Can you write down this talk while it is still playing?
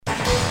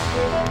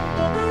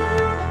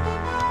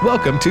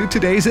Welcome to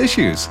Today's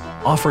Issues,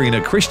 offering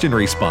a Christian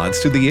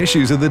response to the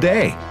issues of the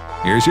day.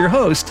 Here's your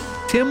host,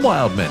 Tim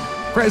Wildman,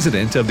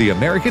 President of the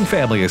American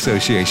Family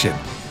Association.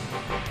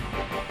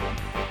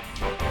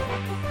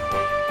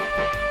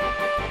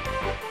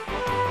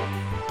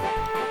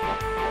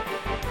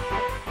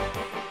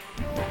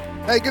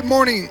 Hey, good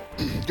morning.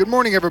 Good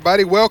morning,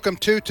 everybody. Welcome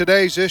to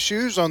Today's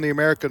Issues on the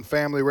American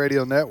Family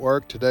Radio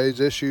Network. Today's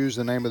Issues,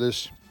 the name of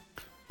this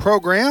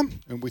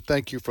program, and we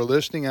thank you for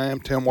listening. I am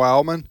Tim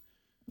Wildman,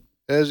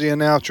 as the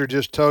announcer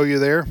just told you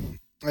there.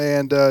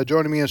 And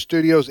joining me in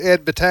studio is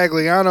Ed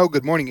Vitagliano.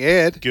 Good morning,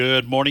 Ed.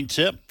 Good morning,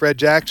 Tim. Fred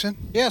Jackson.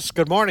 Yes,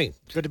 good morning.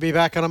 Good to be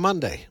back on a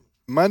Monday.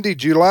 Monday,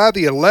 July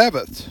the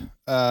 11th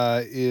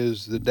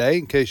is the day,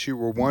 in case you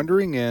were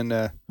wondering. And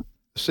let's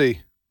see,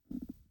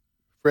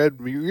 Fred,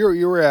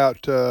 you were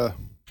out.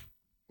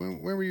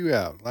 When were you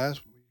out?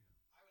 Last week?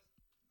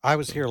 I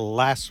was here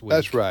last week.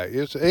 That's right.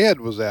 Ed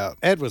was out.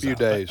 Ed was a few out.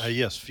 days.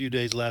 Yes, a few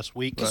days last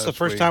week. This is the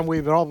first week. time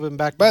we've all been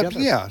back But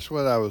together. yeah, that's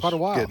what I was Quite a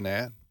while. getting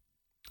at.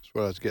 That's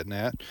what I was getting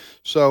at.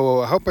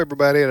 So I hope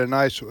everybody had a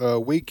nice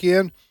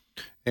weekend,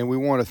 and we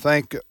want to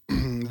thank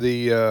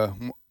the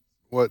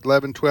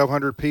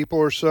 1,200 people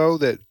or so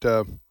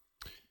that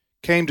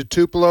came to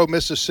Tupelo,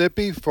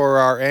 Mississippi for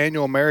our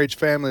annual Marriage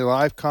Family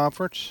Life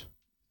Conference.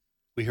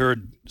 We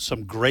heard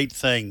some great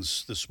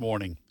things this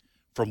morning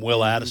from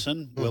Will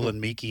Addison. Mm-hmm. Will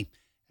and Miki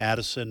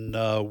Addison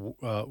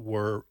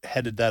were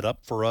headed that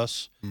up for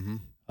us. Mm-hmm.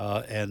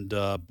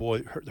 And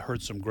boy,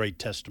 heard some great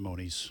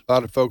testimonies. A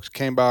lot of folks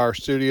came by our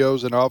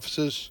studios and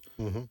offices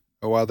Mm-hmm.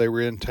 while they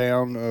were in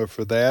town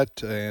for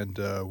that, and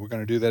we're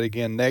going to do that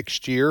again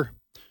next year.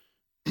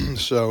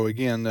 So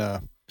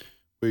again,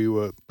 we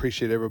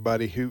appreciate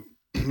everybody who,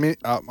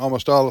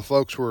 almost all the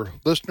folks were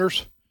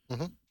listeners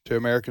to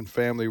American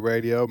Family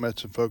Radio. Met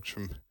some folks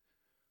from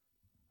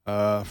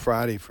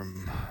Friday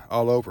from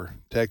all over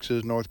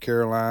Texas, North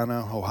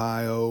Carolina,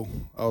 Ohio,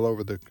 all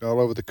over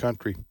the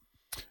country.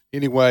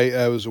 Anyway,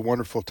 it was a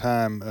wonderful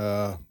time,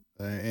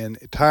 and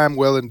time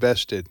well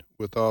invested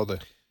with all the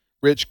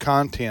rich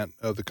content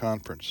of the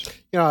conference.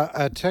 You know,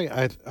 I tell you,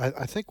 I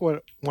think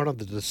one of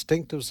the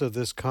distinctives of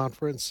this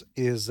conference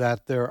is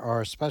that there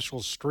are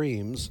special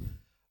streams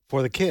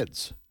for the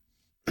kids.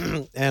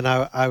 And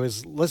I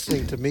was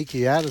listening to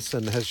Miki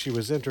Addison as she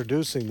was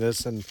introducing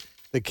this, and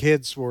the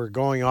kids were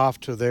going off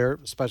to their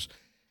special,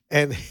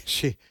 and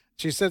she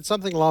said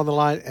something along the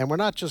line, and we're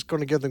not just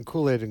going to give them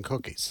Kool-Aid and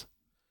cookies.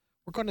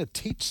 We're going to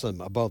teach them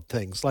about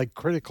things like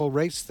critical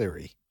race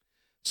theory.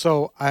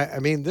 So, I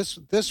mean, this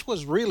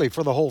was really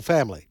for the whole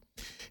family.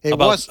 It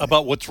was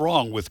about what's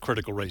wrong with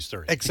critical race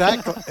theory.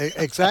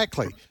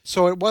 Exactly.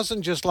 So it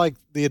wasn't just like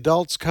the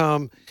adults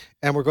come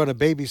and we're going to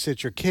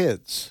babysit your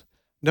kids.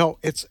 No,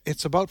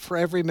 it's about for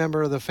every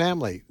member of the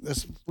family.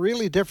 This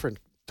really different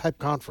type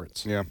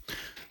conference. Yeah.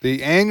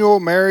 The annual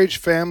Marriage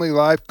Family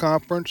Life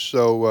Conference.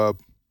 So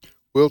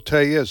we'll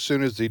tell you as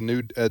soon as the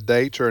new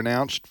dates are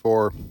announced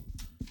for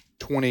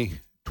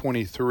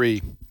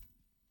 2023.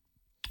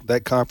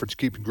 That conference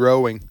keeps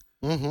growing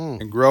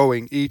and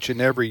growing each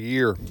and every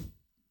year.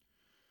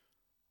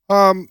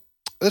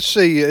 Let's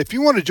see. If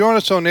you want to join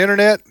us on the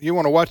internet, you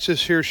want to watch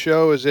this here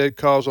show, as Ed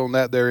calls on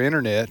that there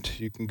internet,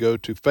 you can go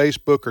to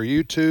Facebook or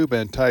YouTube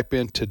and type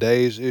in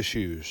Today's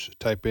Issues.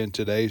 Type in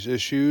Today's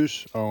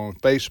Issues on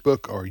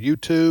Facebook or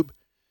YouTube,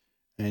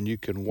 and you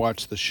can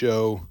watch the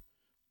show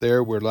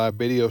there. We're live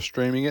video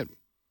streaming it.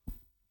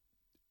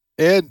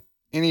 Ed,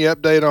 any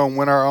update on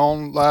when our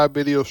own live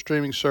video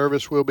streaming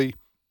service will be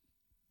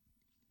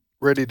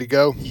ready to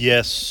go?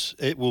 Yes,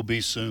 it will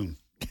be soon.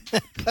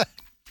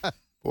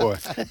 Boy,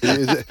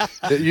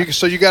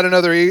 so you got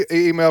another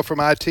email from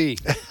IT?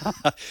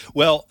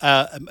 Well,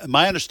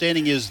 my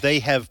understanding is they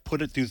have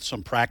put it through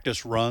some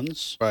practice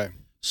runs. Right.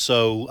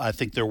 So I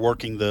think they're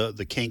working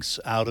the kinks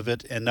out of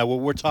it. And now what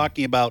we're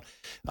talking about,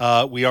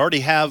 we already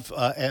have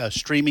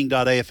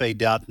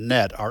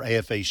streaming.afa.net, our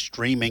AFA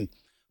streaming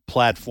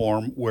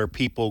platform where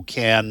people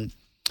can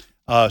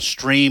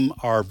stream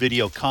our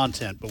video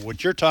content. But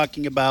what you're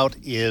talking about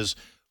is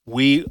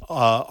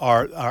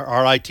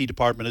our IT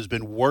department has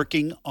been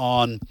working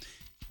on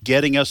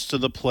getting us to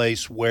the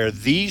place where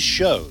these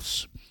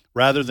shows,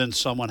 rather than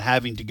someone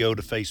having to go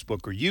to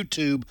Facebook or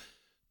YouTube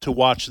to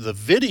watch the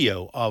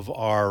video of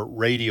our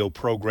radio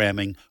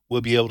programming,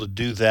 we'll be able to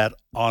do that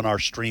on our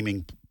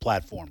streaming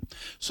platform.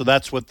 So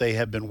that's what they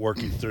have been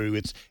working through.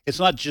 It's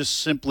not just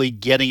simply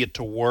getting it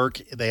to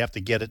work. They have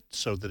to get it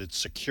so that it's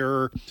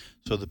secure,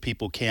 so that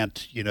people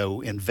can't,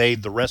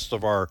 invade the rest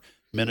of our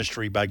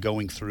ministry by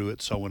going through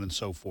it, so on and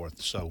so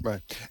forth. So right.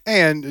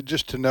 And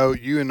just to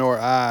note, you and nor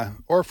I,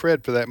 or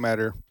Fred for that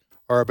matter,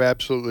 are of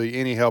absolutely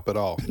any help at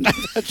all.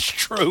 That's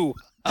true.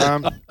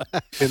 In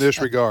this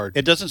regard.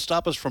 It doesn't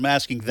stop us from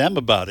asking them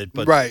about it,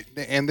 but right.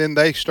 And then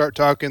they start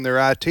talking their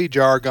IT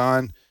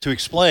jargon to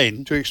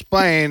explain,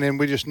 and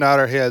we just nod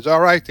our heads.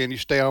 All right, then you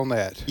stay on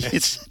that.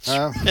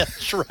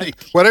 That's right.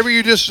 Whatever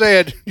you just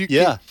said.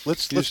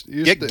 Let's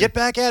get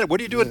back at it. What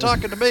are you doing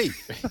talking to me?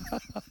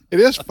 It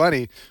is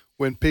funny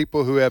when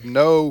people who have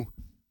no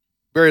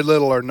very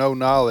little or no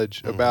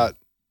knowledge about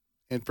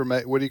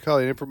what do you call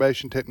it?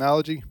 Information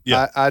technology?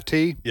 Yeah.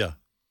 IT? Yeah.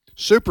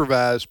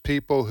 Supervise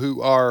people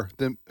who are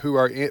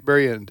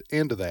very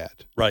into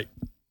that. Right.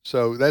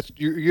 So that's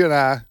you and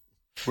I.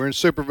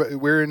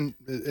 We're in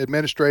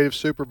administrative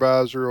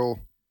supervisorial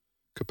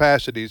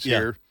capacities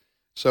here.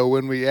 So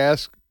when we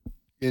ask,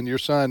 and your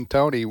son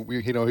Tony, he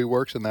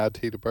works in the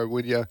IT department.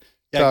 When you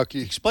talk,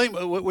 explain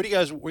what are you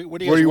guys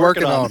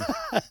working on?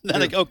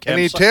 Then okay, and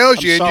he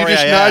tells you, and you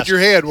just nod your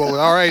head. Well,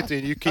 all right,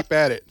 then you keep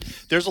at it.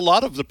 There's a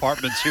lot of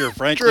departments here,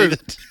 frankly.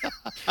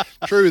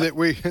 True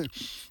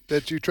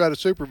that you try to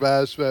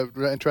supervise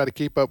and try to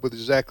keep up with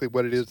exactly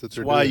what it is that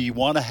they're doing. That's why you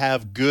want to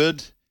have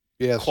good,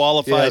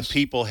 qualified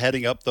people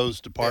heading up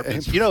those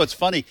departments. It's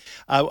funny.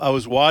 I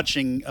was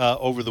watching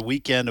over the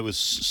weekend. It was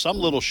some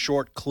little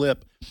short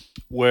clip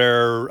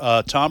where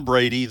Tom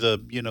Brady,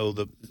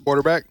 the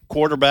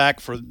quarterback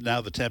for now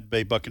the Tampa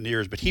Bay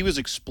Buccaneers, but he was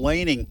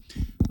explaining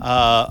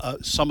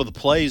some of the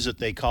plays that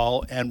they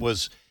call and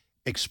was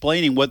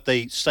explaining what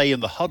they say in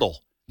the huddle.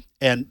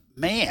 And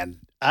man,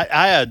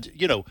 I had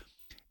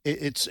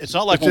it's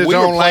not like when we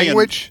were playing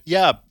language.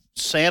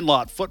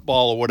 Sandlot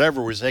football or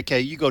whatever was okay.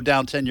 You go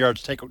down 10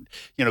 yards, take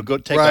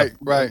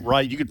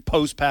right. You could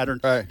post pattern.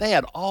 Right. They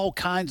had all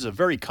kinds of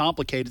very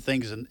complicated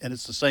things, and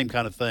it's the same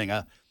kind of thing.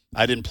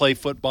 I didn't play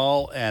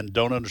football and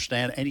don't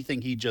understand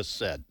anything he just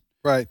said.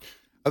 Right.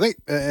 I think,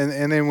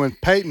 and then when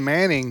Peyton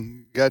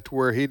Manning got to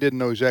where he didn't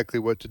know exactly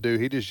what to do,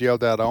 he just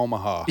yelled out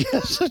Omaha.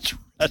 Yes,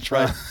 that's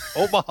right.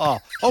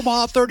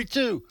 Omaha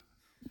 32.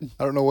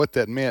 I don't know what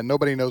that meant.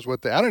 Nobody knows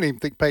what that. I don't even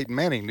think Peyton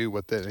Manning knew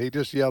what that. He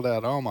just yelled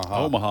out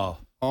Omaha.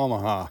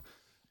 Omaha.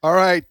 All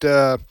right.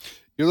 You're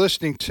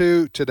listening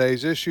to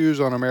Today's Issues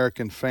on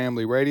American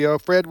Family Radio.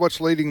 Fred,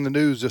 what's leading the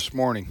news this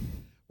morning?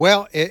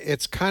 Well,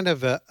 it's kind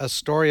of a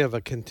story of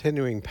a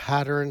continuing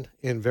pattern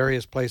in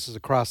various places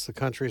across the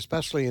country,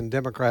 especially in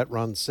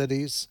Democrat-run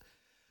cities,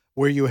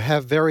 where you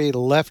have very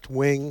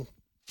left-wing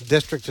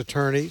district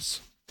attorneys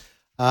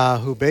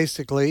who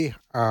basically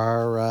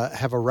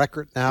have a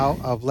record now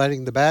of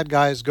letting the bad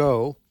guys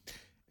go,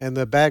 and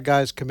the bad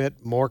guys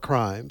commit more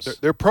crimes.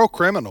 They're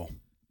pro-criminal.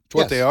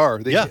 That's what they are.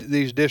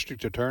 These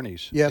district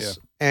attorneys. Yes,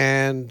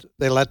 and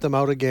they let them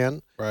out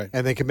again. Right.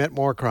 And they commit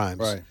more crimes.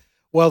 Right.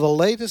 Well, the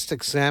latest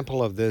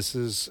example of this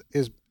is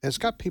it's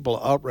got people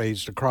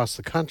outraged across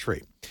the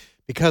country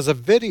because a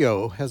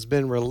video has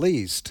been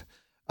released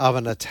of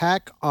an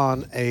attack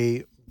on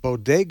a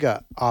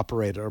bodega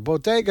operator. A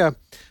bodega,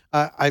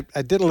 I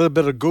did a little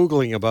bit of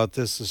Googling about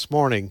this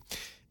morning,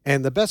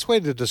 and the best way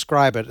to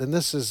describe it, and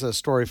this is a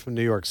story from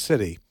New York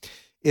City,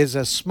 is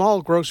a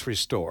small grocery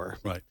store.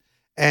 Right.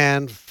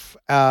 And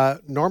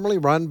normally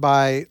run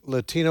by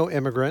Latino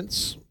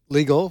immigrants,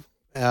 legal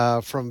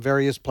from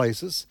various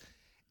places,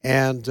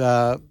 and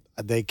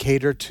they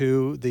cater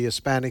to the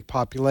Hispanic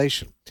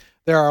population.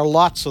 There are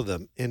lots of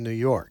them in New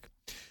York.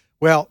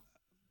 Well,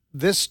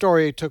 this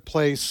story took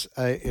place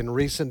in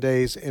recent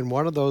days in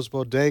one of those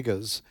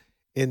bodegas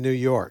in New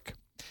York.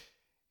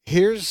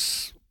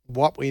 Here's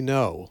what we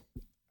know.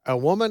 A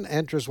woman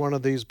enters one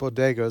of these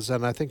bodegas,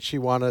 and I think she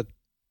wanted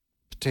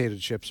potato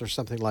chips or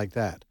something like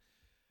that.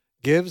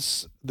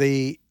 Gives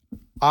the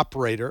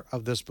operator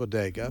of this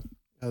bodega,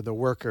 the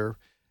worker,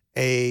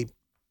 a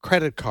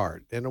credit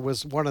card, and it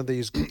was one of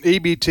these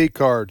EBT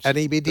cards, an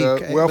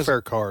EBT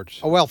welfare cards,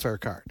 a welfare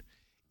card.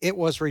 It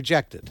was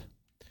rejected.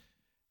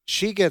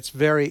 She gets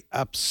very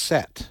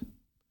upset,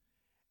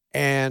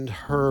 and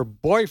her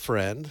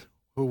boyfriend,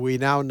 who we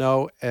now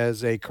know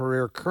as a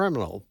career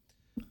criminal,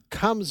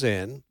 comes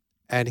in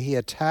and he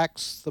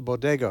attacks the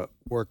bodega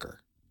worker.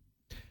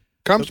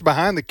 Comes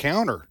behind the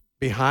counter.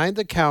 Behind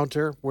the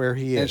counter where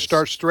he is. And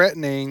starts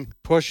threatening.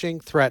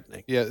 Pushing,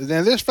 threatening. Yeah.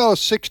 Now, this fellow's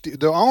 60.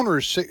 The owner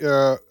is,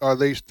 or at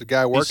least the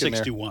guy working He's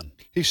 61.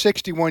 there. He's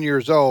 61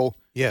 years old.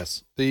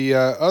 Yes.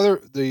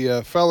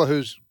 The fellow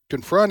who's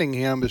confronting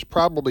him is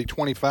probably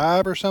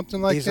 25 or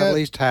something like He's that. He's at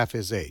least half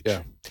his age.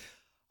 Yeah.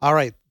 All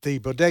right. The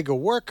bodega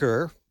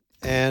worker,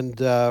 and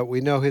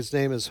we know his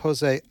name is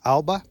Jose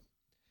Alba.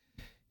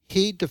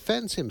 He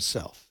defends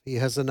himself. He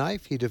has a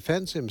knife. He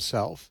defends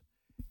himself,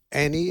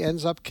 and he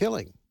ends up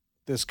killing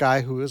this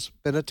guy who has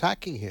been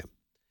attacking him.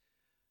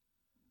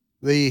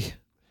 The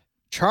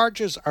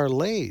charges are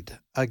laid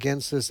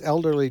against this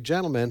elderly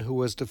gentleman who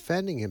was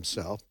defending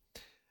himself.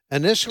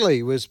 Initially,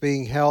 he was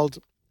being held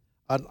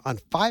on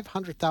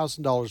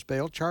 $500,000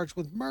 bail, charged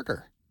with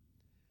murder.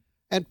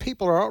 And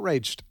people are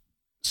outraged,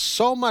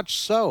 so much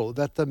so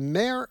that the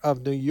mayor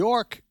of New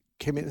York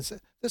came in and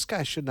said, this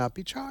guy should not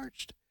be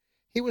charged.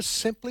 He was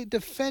simply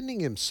defending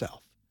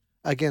himself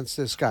against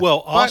this guy.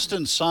 Well,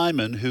 Austin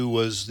Simon, who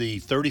was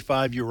the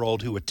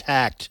 35-year-old who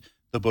attacked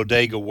the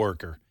bodega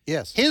worker,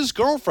 yes, his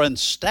girlfriend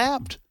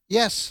stabbed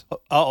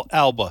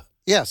Alba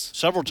yes,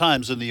 several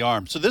times in the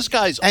arm. So this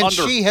guy's and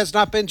she has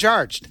not been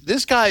charged.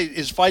 This guy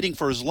is fighting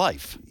for his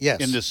life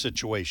in this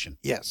situation.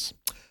 Yes.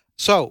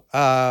 So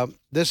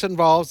this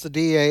involves the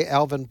DA,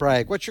 Alvin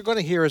Bragg. What you're going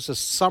to hear is a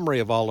summary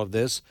of all of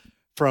this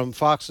from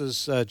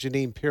Fox's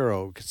Jeanine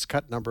Pirro. It's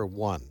cut number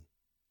 1.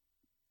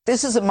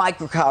 This is a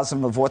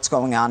microcosm of what's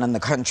going on in the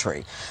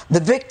country. The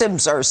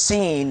victims are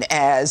seen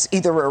as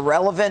either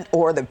irrelevant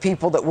or the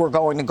people that we're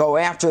going to go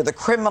after. The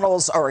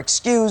criminals are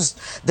excused,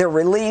 they're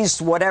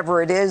released,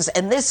 whatever it is.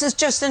 And this is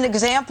just an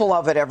example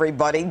of it,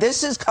 everybody.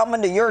 This is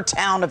coming to your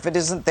town if it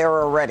isn't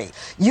there already.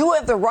 You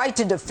have the right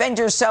to defend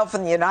yourself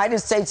in the United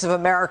States of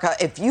America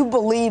if you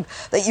believe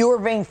that you are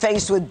being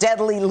faced with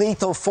deadly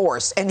lethal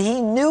force. And he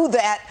knew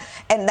that,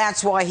 and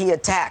that's why he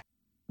attacked.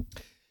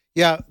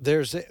 Yeah,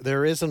 there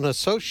is an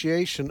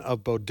association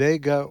of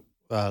bodega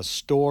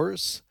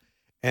stores,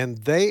 and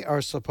they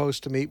are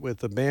supposed to meet with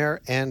the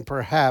mayor and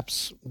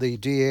perhaps the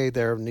DA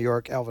there of New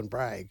York, Alvin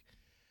Bragg.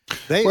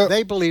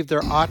 They believe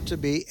there ought to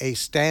be a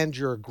stand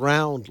your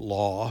ground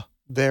law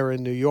there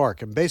in New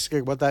York. And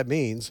basically what that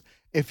means,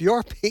 if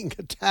you're being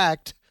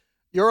attacked,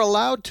 you're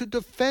allowed to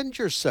defend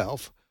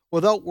yourself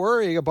without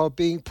worrying about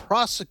being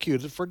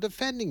prosecuted for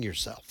defending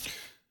yourself.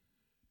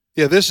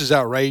 Yeah, this is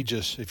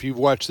outrageous. If you've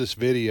watched this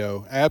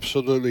video,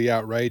 absolutely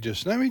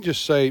outrageous. Let me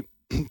just say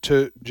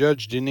to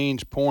Judge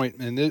Janine's point,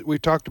 and we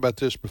talked about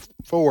this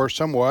before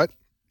somewhat,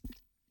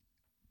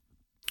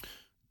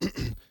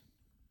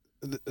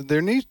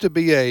 there needs to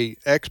be a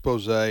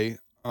expose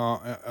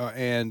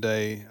and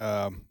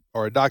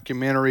or a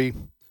documentary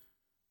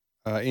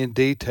in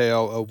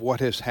detail of what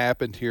has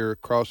happened here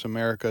across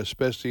America,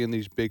 especially in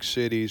these big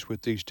cities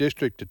with these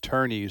district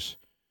attorneys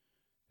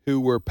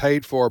who were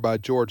paid for by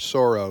George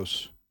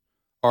Soros,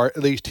 or at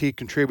least he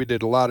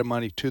contributed a lot of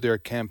money to their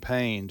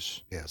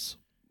campaigns. Yes.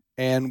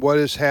 And what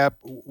is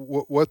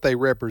what they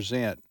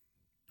represent,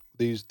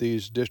 these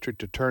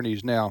district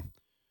attorneys now.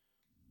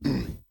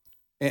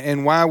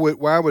 And why would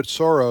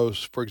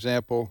Soros, for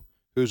example,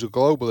 who's a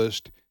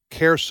globalist,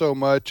 care so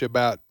much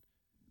about?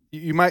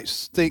 You might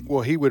think,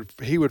 well, he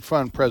would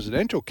fund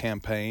presidential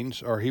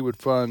campaigns or he would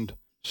fund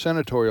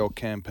senatorial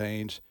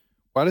campaigns.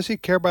 Why does he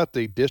care about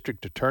the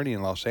district attorney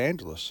in Los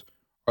Angeles,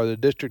 or the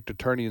district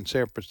attorney in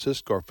San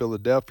Francisco or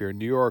Philadelphia or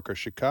New York or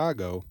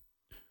Chicago?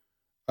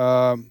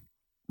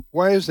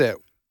 Why is that?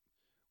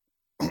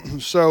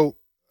 So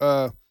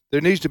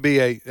there needs to be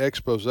a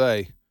expose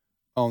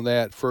on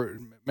that. For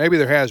maybe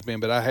there has been,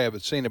 but I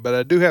haven't seen it. But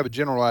I do have a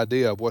general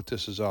idea of what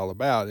this is all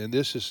about. And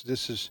this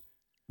is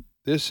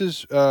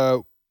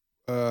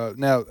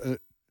now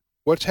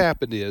what's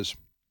happened is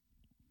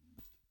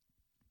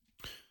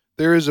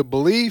there is a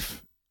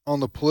belief on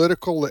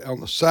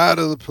the side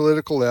of the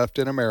political left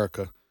in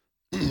America.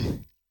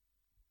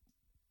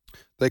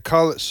 They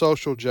call it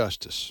social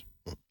justice.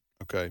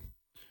 Okay.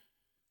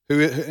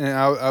 And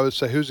I would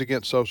say, who's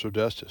against social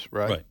justice,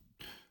 right? Right.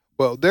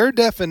 Well, their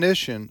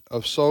definition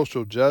of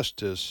social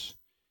justice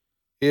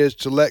is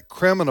to let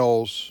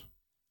criminals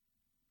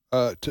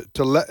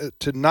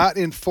to not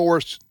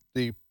enforce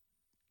the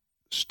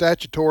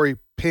statutory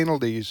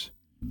penalties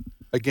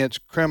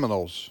against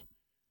criminals.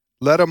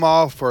 Let them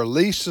off for at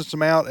least as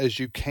amount as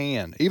you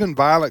can, even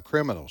violent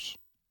criminals,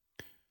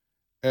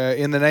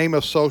 in the name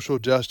of social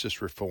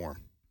justice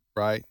reform,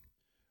 right?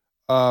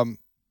 And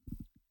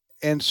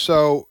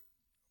so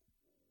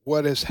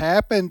what has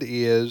happened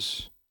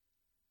is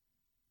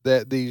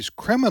that these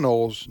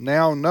criminals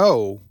now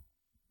know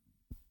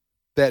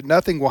that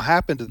nothing will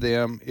happen to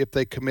them if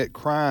they commit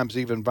crimes,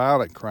 even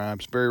violent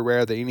crimes. Very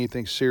rare that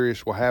anything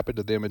serious will happen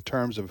to them in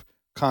terms of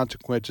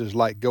consequences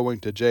like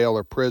going to jail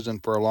or prison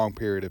for a long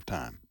period of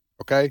time.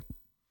 Okay?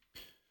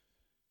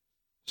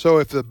 So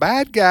if the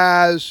bad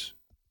guys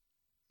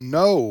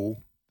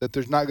know that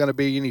there's not going to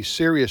be any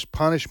serious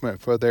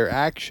punishment for their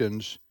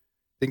actions,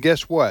 then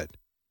guess what?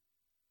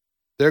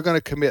 They're going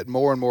to commit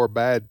more and more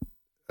bad.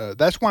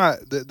 That's why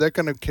they're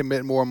going to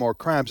commit more and more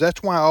crimes.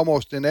 That's why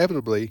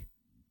inevitably,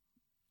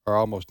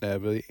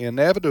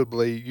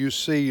 you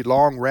see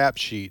long rap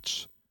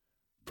sheets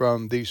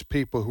from these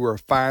people who are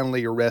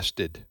finally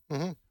arrested,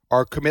 mm-hmm.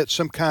 or commit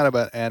some kind of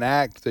an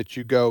act that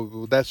you go,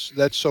 well, that's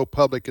so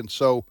public and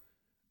so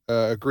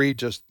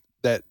egregious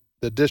that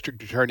the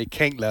district attorney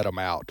can't let them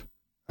out.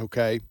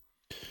 Okay,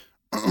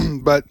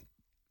 but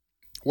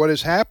what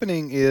is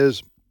happening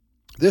is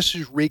this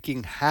is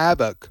wreaking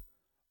havoc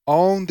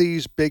on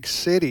these big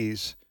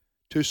cities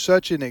to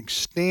such an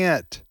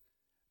extent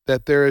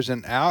that there is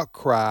an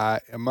outcry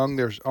among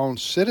their own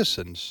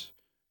citizens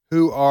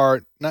who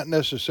are not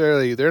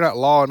necessarily, they're not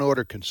law and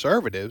order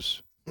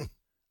conservatives,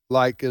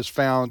 like is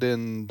found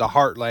in the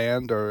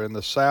heartland or in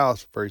the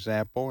South, for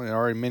example,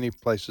 or in many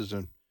places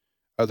in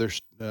other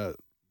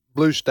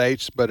blue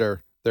states, but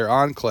they're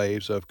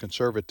enclaves of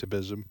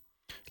conservatism,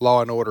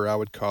 law and order, I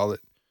would call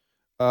it.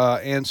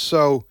 And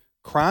so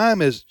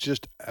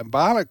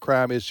violent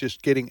crime is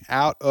just getting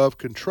out of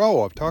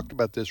control. I've talked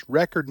about this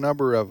record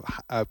number of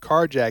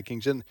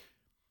carjackings. And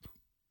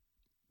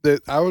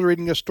I was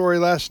reading a story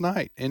last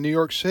night in New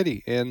York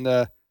City, and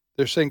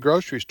they're saying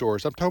grocery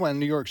stores, I'm talking about in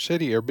New York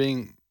City, are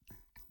being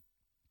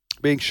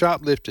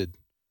shoplifted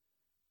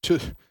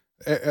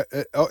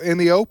in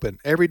the open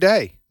every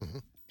day. Mm-hmm.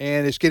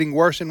 And it's getting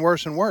worse and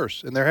worse and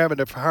worse. And they're having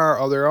to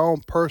hire their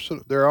own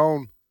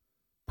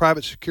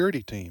private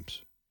security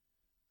teams.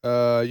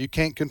 You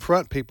can't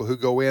confront people who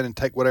go in and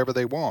take whatever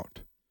they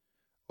want.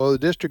 Well, the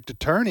district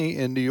attorney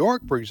in New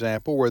York, for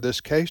example, where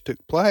this case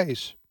took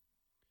place,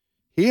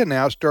 he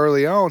announced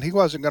early on he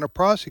wasn't going to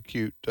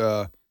prosecute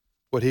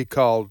what he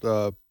called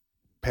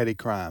petty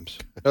crimes.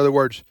 In other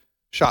words,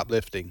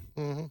 shoplifting.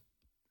 Mm-hmm.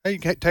 Hey, you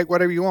can take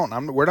whatever you want.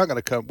 We're not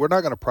going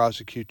to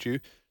prosecute you.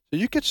 So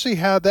you could see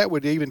how that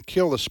would even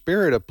kill the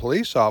spirit of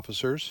police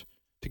officers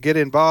to get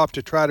involved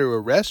to try to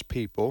arrest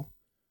people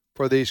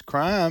for these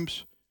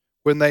crimes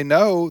when they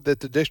know that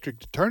the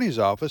district attorney's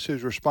office,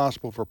 who's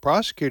responsible for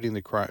prosecuting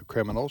the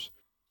criminals,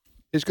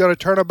 is going to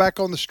turn them back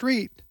on the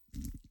street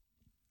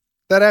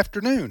that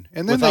afternoon,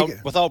 and then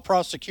without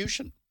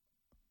prosecution.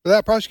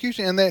 Without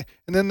prosecution, and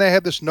then they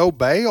have this no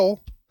bail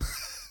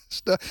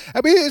stuff.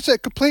 I mean, it's a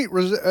complete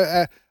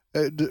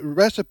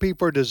recipe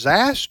for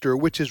disaster,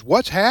 which is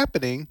what's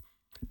happening.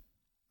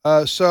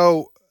 Now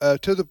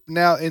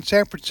in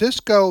San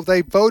Francisco,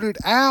 they voted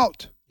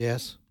out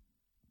Yes.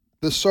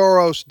 the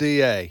Soros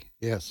DA.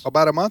 Yes.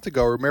 About a month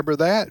ago. Remember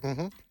that?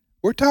 Mm-hmm.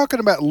 We're talking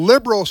about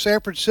liberal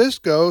San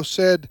Francisco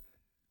said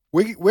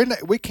we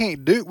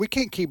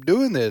can't keep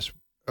doing this.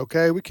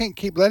 Okay, we can't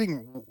keep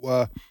letting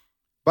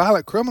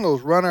violent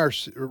criminals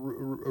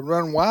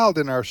run wild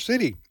in our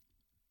city.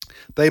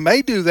 They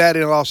may do that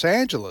in Los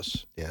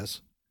Angeles.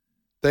 Yes.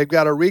 They've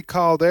got a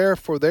recall there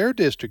for their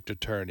district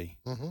attorney.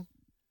 Mm-hmm.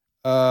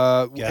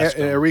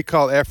 A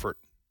recall effort.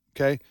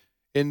 Okay.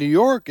 In New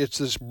York, it's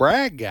this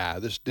Bragg guy.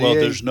 This DA. Well,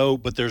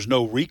 there's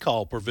no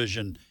recall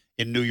provision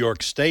in New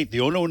York State.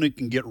 The only one who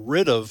can get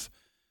rid of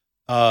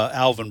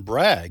Alvin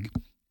Bragg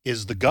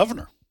is the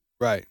governor.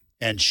 Right.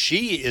 And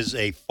she is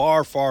a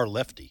far, far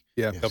lefty.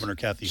 Yeah. Governor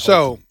Kathy Hochul.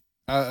 So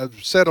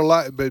I've said a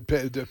lot, but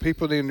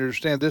people need to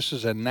understand this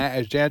is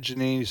as Jan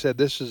Janine said,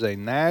 this is a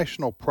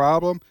national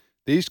problem.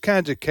 These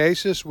kinds of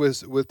cases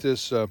with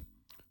this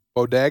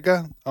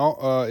bodega,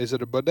 is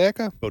it a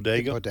bodega?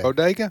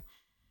 Bodega.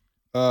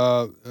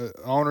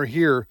 Owner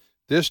here,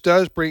 this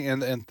does bring,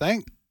 and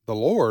thank the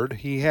Lord,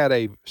 he had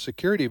a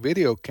security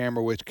video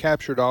camera which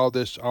captured all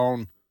this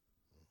on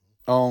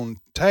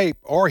tape,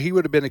 or he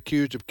would have been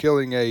accused of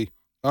killing a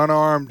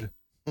unarmed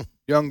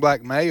young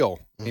black male,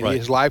 and Right.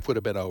 his life would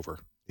have been over.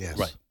 Yes.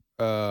 Right.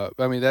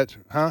 I mean, that's,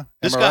 Am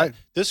I right?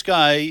 This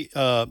guy,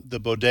 the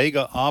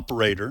bodega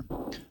operator,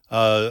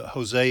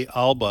 Jose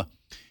Alba,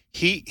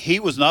 he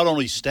was not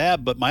only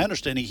stabbed, but my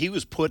understanding, he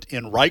was put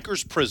in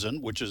Rikers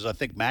Prison, which is, I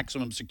think,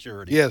 maximum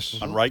security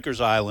Yes. on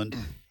Rikers Island,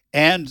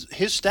 and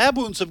his stab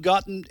wounds have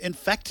gotten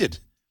infected.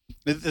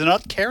 They're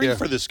not caring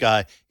for this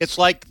guy. It's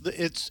like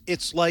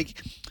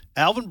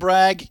Alvin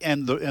Bragg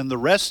and the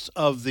rest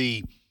of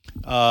the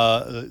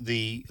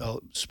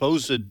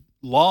supposed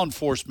law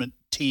enforcement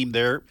team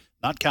there,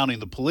 not counting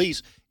the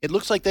police. It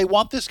looks like they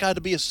want this guy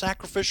to be a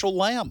sacrificial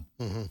lamb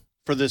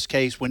for this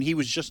case when he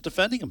was just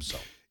defending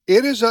himself.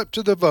 It is up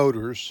to the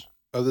voters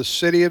of the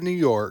city of New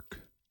York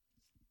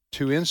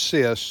to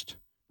insist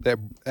that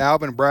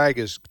Alvin Bragg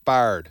is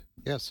fired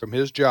from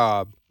his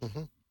job,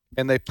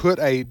 and they put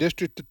a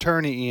district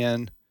attorney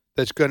in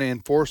that's going to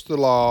enforce the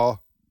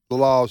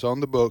laws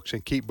on the books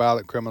and keep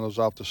violent criminals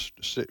off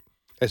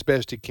as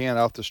best he can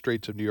off the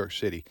streets of New York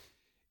City.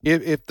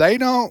 If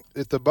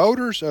the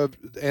voters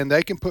and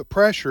they can put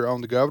pressure on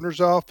the governor's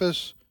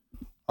office,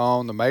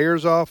 on the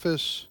mayor's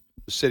office,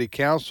 the city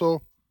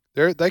council,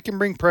 they can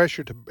bring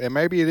pressure to, and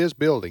maybe it is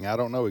building, I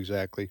don't know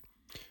exactly.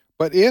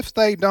 But if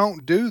they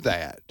don't do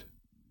that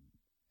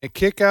and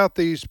kick out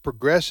these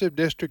progressive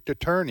district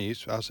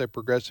attorneys, I'll say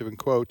progressive in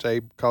quotes,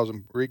 Abe calls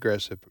them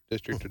regressive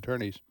district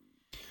attorneys,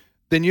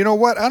 then you know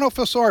what? I don't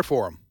feel sorry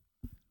for them.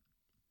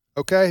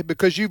 Okay?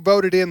 Because you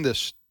voted in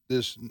this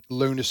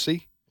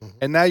lunacy,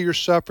 and now you're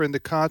suffering the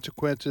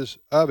consequences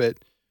of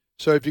it.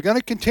 So if you're going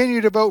to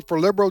continue to vote for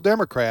liberal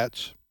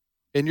Democrats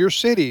in your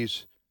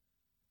cities,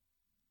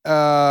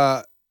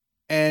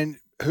 and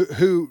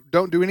who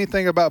don't do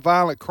anything about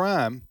violent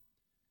crime,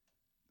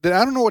 then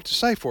I don't know what to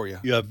say for you.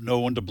 You have no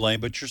one to blame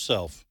but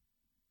yourself.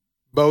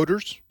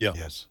 Voters. Yeah.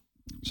 Yes.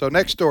 So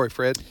next story,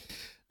 Fred.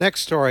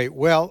 Next story.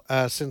 Well,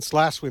 since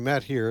last we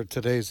met here,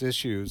 today's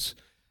issues,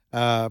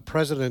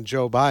 President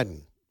Joe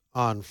Biden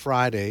on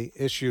Friday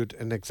issued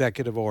an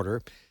executive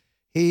order.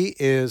 He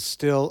is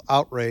still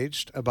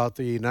outraged about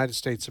the United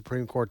States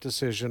Supreme Court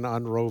decision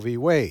on Roe v.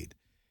 Wade.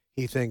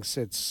 He thinks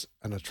it's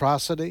an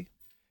atrocity.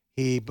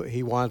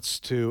 He wants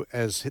to,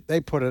 as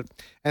they put it,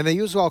 and they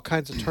use all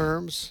kinds of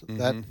terms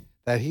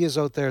that he is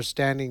out there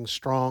standing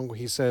strong,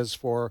 he says,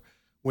 for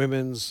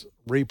women's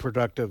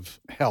reproductive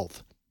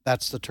health.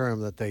 That's the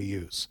term that they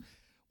use.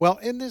 Well,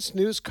 in this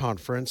news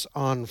conference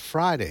on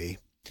Friday,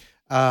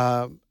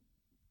 President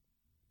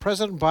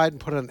Biden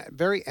put a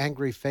very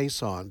angry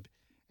face on,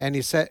 and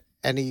he said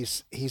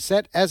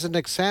as an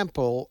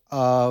example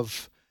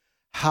of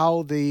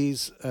how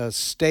these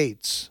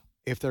states,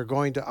 if they're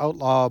going to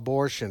outlaw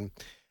abortion,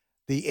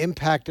 the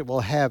impact it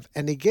will have.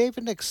 And he gave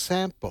an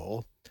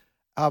example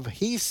of,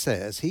 he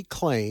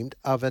claimed,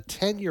 of a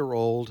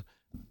 10-year-old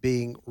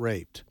being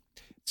raped.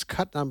 It's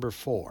cut number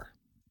 4.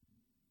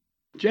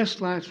 Just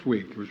last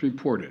week, it was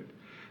reported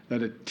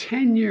that a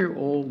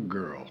 10-year-old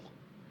girl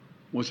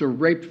was a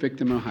rape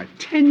victim in Ohio.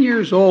 10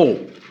 years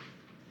old.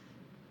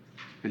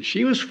 And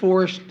she was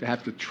forced to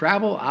have to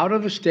travel out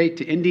of the state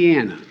to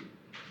Indiana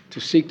to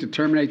seek to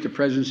terminate the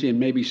presidency and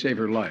maybe save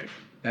her life.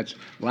 That's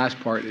last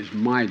part is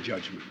my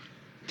judgment.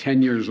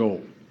 10 years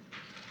old.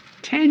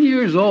 10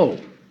 years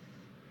old.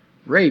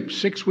 Raped,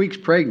 6 weeks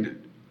pregnant.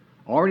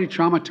 Already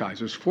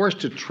traumatized. Was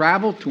forced to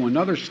travel to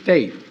another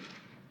state.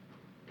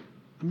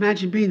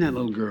 Imagine being that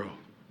little girl.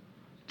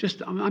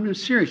 I'm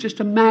serious. Just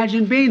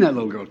imagine being that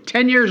little girl.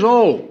 10 years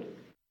old.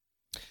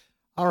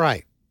 All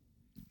right.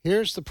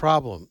 Here's the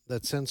problem,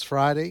 that since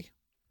Friday,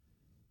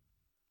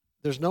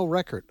 there's no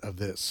record of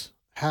this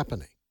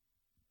happening.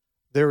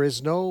 There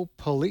is no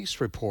police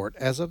report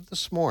as of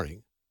this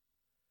morning,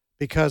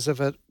 because if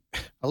a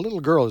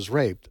little girl is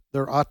raped,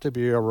 there ought to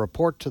be a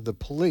report to the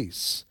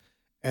police,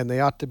 and they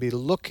ought to be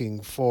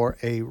looking for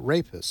a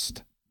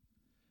rapist.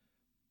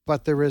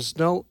 But there is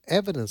no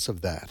evidence of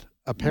that.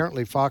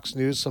 Apparently, Fox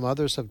News, some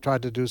others have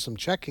tried to do some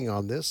checking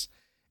on this,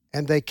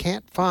 and they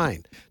can't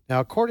find. Now,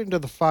 according to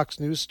the Fox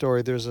News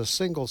story, there's a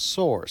single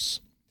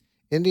source.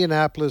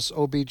 Indianapolis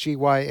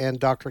OBGYN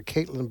Dr.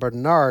 Caitlin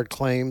Bernard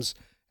claims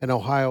an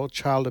Ohio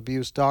child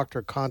abuse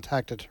doctor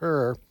contacted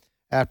her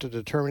after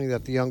determining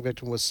that the young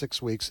victim was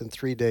 6 weeks and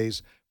 3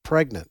 days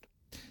pregnant.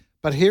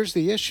 But here's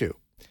the issue.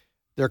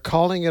 They're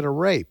calling it a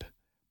rape,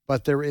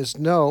 but there is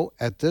no,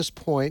 at this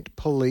point,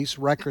 police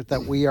record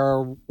that we are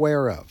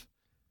aware of.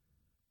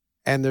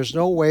 And there's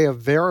no way of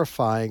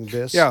verifying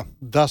this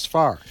thus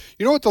far.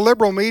 You know what the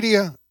liberal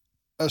media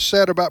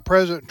said about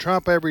President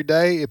Trump every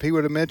day if he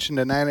would have mentioned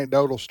an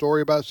anecdotal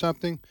story about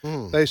something?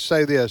 They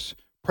say this: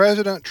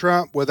 President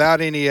Trump, without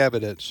any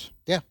evidence,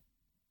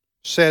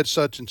 said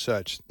such and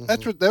such.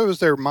 That was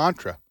their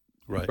mantra,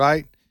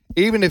 right?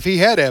 Even if he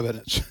had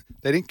evidence,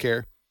 they didn't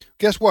care.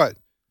 Guess what?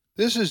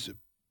 This is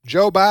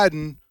Joe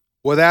Biden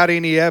without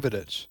any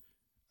evidence,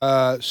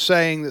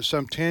 saying that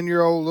some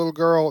 10-year-old little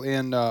girl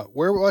in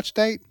what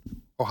state?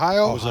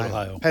 Ohio?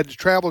 Ohio. Had to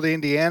travel to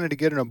Indiana to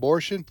get an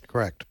abortion.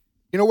 Correct.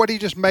 You know what? He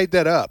just made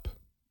that up.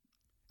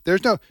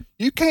 There's no.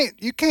 You can't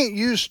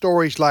use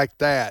stories like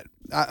that.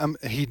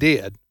 He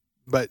did,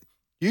 but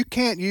you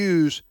can't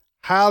use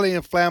highly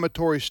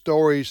inflammatory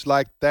stories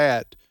like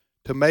that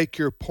to make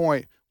your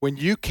point when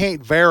you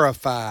can't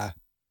verify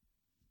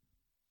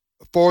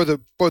for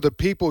the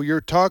people you're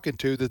talking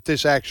to that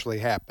this actually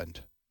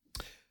happened.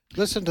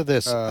 Listen to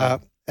this.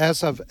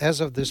 As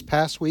of this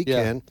past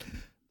weekend,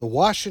 the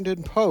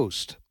Washington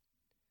Post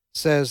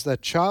says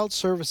that child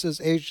services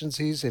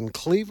agencies in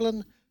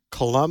Cleveland,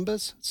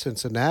 Columbus,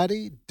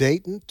 Cincinnati,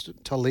 Dayton,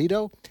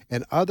 Toledo,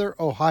 and other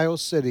Ohio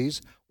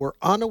cities were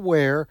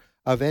unaware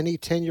of any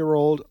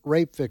 10-year-old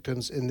rape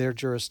victims in their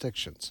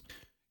jurisdictions.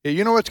 Yeah,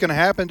 you know what's going to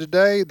happen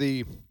today?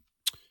 The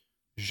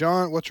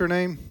what's her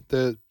name?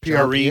 The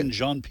Jareen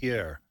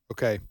Jean-Pierre.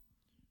 Okay.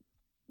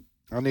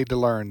 I need to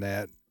learn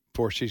that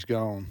before she's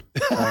gone.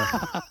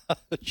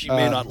 She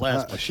may not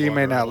last much She longer,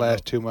 may not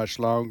last too much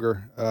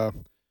longer.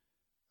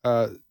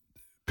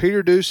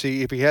 Peter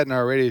Doocy, if he hadn't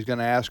already, is going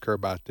to ask her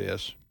about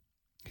this.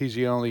 He's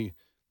the only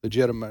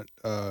legitimate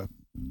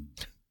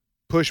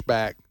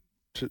pushback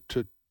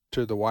to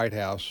the White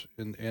House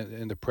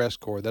in the press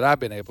corps that I've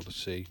been able to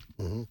see.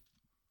 Mm-hmm.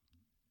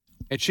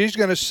 And she's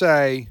going to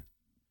say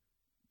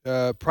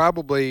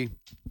probably,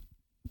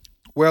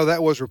 well,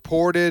 that was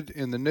reported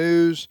in the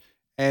news,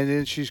 and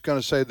then she's going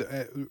to say,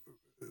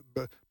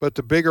 but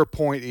the bigger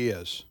point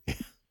is,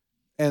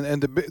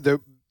 and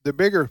the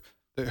bigger,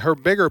 her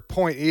bigger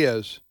point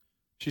is,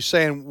 she's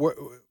saying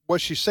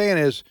what she's saying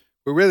is,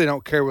 we really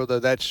don't care whether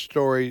that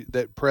story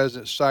that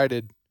President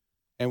cited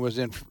and was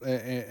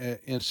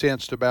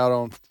incensed about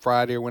on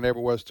Friday or whenever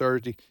it was,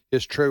 Thursday,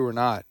 is true or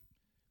not.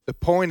 The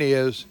point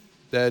is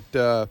that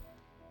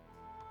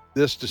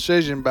this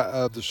decision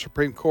of the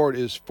Supreme Court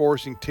is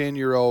forcing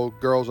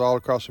 10-year-old girls all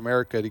across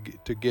America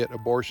to get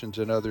abortions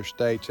in other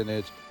states,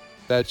 and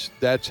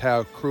that's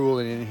how cruel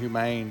and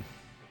inhumane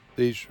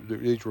these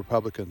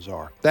Republicans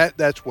are.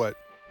 That's what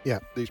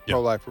these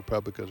pro-life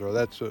Republicans are.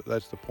 That's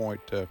the point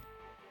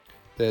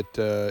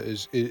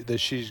that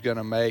she's going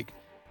to make.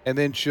 And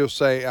then she'll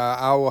say,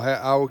 I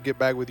will get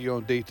back with you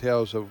on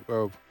details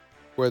of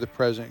where the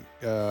president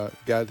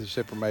got this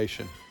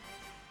information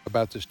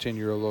about this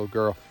 10-year-old little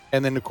girl.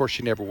 And then, of course,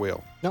 she never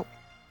will. Nope.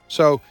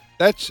 So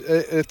that's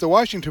if the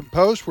Washington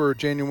Post were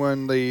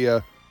genuinely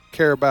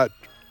cared about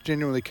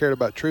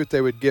truth, they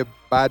would give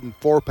Biden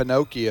 4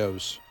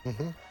 Pinocchios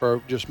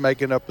for just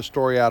making up a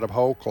story out of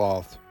whole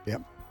cloth.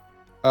 Yep.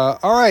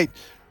 All right,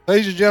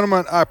 ladies and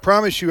gentlemen, I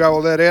promise you I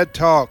will let Ed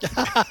talk.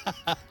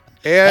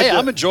 Ed, hey,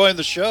 I'm enjoying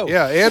the show.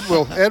 Yeah, Ed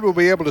will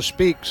be able to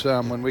speak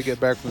some when we get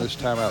back from this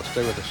timeout.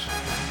 Stay with us.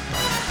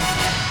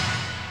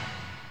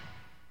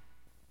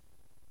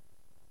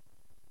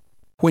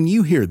 When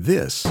you hear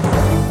this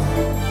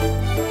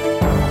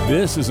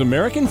is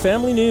American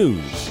Family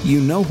News. You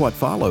know what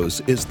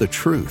follows is the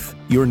truth.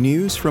 Your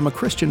news from a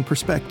Christian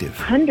perspective.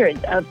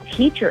 Hundreds of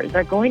teachers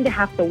are going to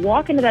have to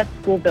walk into that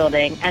school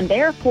building, and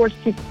they are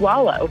forced to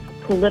swallow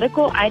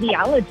political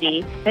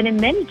ideology that in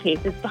many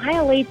cases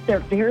violates their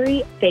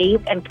very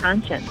faith and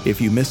conscience.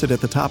 If you miss it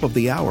at the top of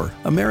the hour,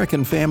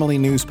 American Family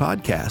News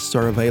podcasts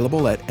are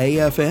available at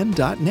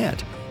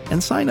afn.net.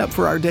 And sign up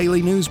for our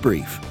daily news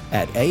brief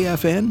at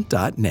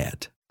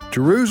afn.net.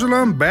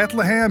 Jerusalem,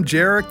 Bethlehem,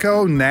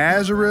 Jericho,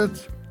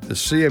 Nazareth, the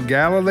Sea of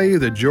Galilee,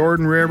 the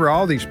Jordan River,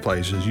 all these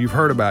places you've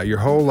heard about your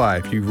whole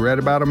life. You've read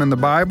about them in the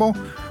Bible.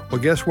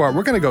 Well, guess what?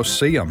 We're going to go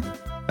see them.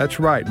 That's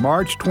right.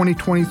 March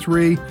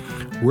 2023,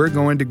 we're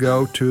going to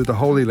go to the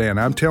Holy Land.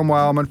 I'm Tim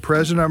Wildman,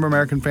 president of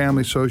American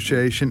Family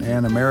Association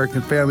and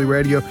American Family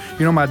Radio.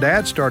 You know, my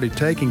dad started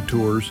taking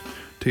tours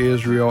to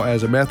Israel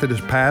as a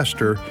Methodist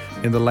pastor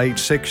in the late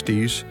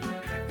 60s,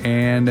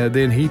 and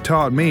then he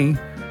taught me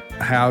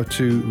how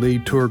to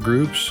lead tour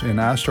groups,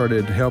 and I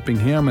started helping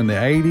him in the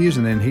 80s,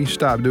 and then he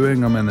stopped doing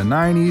them in the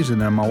 90s,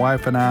 and then my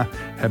wife and I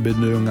have been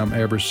doing them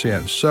ever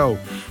since. So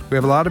we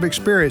have a lot of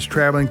experience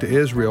traveling to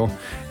Israel,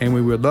 and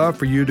we would love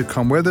for you to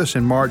come with us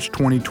in March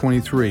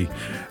 2023.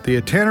 The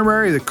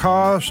itinerary, the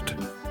cost,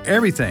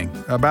 everything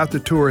about the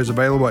tour is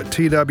available at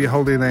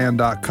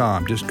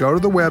twholyland.com. Just go to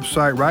the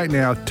website right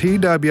now,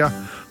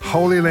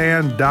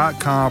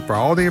 twholyland.com, for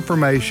all the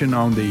information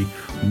on the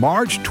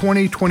March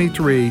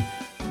 2023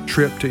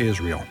 trip to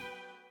Israel.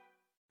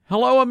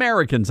 Hello,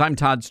 Americans. I'm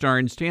Todd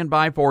Starnes. Stand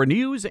by for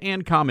news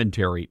and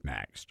commentary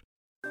next.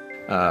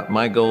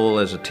 My goal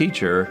as a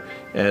teacher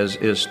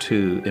is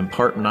to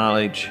impart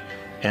knowledge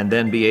and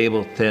then be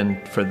able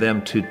then for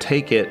them to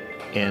take it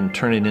and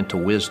turn it into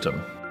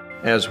wisdom.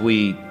 As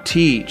we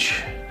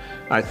teach,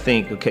 I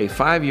think, okay,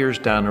 5 years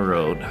down the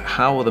road,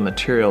 how will the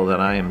material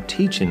that I am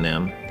teaching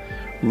them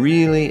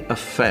really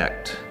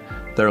affect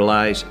their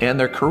lives and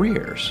their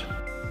careers?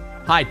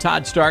 Hi,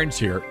 Todd Starnes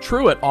here.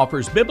 Truett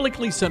offers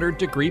biblically centered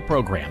degree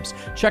programs.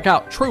 Check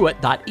out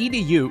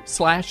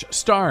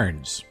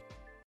truett.edu/Starnes.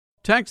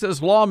 Texas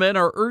lawmen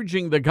are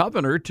urging the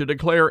governor to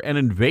declare an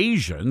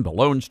invasion. The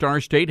Lone Star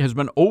State has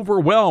been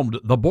overwhelmed,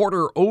 the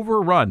border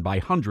overrun by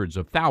hundreds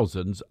of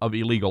thousands of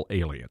illegal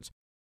aliens.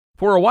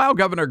 For a while,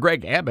 Governor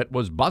Greg Abbott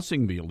was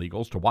busing the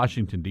illegals to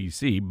Washington,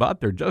 D.C., but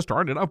there just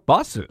aren't enough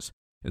buses.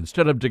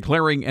 Instead of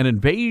declaring an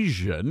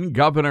invasion,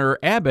 Governor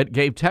Abbott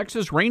gave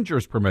Texas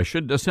Rangers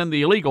permission to send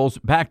the illegals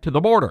back to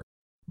the border.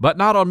 But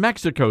not on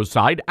Mexico's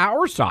side,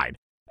 our side,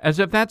 as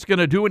if that's going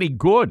to do any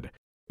good.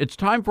 It's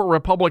time for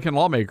Republican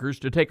lawmakers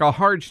to take a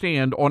hard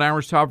stand on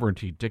our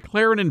sovereignty,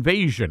 declare an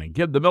invasion, and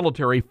give the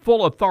military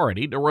full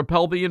authority to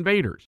repel the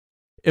invaders.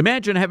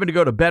 Imagine having to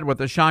go to bed with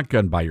a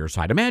shotgun by your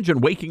side.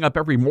 Imagine waking up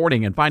every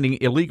morning and finding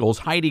illegals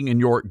hiding in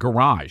your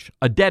garage,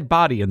 a dead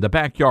body in the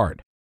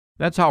backyard.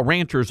 That's how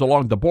ranchers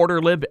along the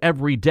border live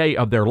every day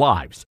of their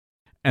lives.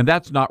 And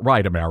that's not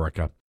right,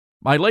 America.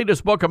 My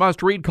latest book, a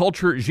must-read,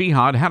 Culture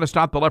Jihad, How to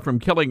Stop the Left from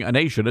Killing a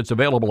Nation. It's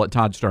available at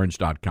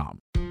toddstarnes.com.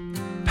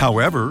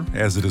 However,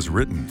 as it is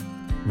written,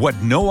 what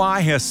no eye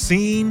has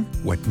seen,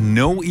 what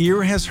no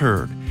ear has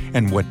heard,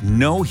 and what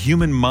no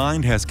human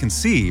mind has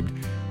conceived,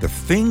 the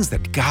things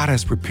that God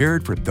has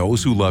prepared for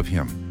those who love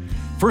Him.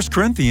 1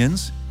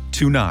 Corinthians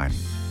 2:9.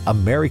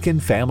 American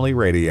Family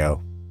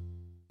Radio.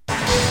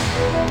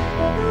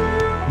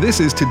 This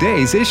is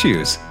Today's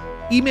Issues.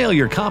 Email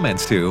your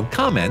comments to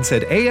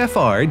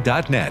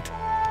comments@afr.net.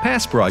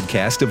 Past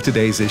broadcasts of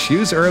Today's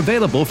Issues are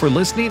available for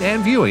listening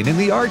and viewing in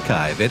the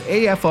archive at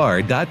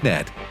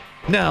afr.net.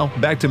 Now,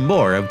 back to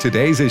more of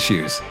Today's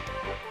Issues.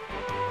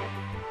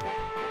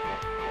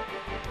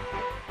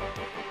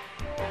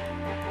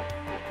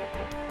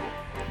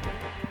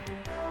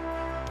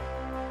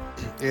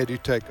 Ed, you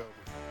take over.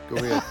 Go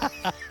ahead.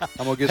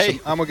 I'm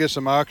gonna get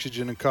some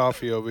oxygen and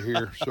coffee over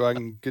here so I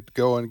can get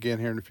going again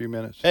here in a few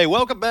minutes. Hey,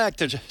 welcome back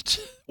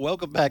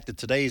to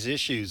Today's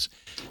Issues.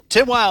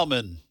 Tim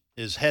Wildman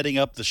is heading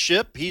up the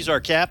ship. He's our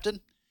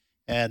captain.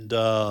 And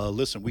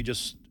listen, we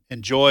just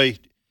enjoy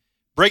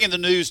bringing the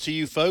news to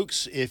you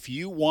folks. If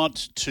you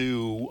want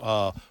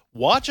to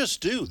watch us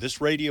do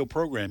this radio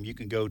program, you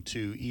can go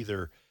to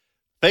either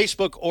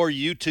Facebook or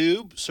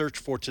YouTube, search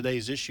for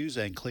Today's Issues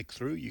and click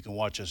through. You can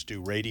watch us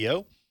do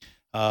radio.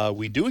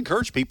 We do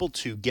encourage people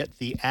to get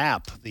the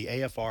app, the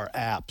AFR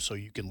app, so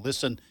you can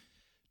listen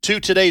to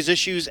Today's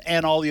Issues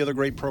and all the other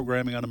great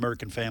programming on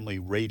American Family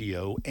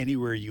Radio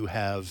anywhere you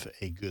have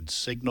a good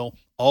signal.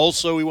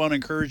 Also, we want to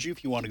encourage you,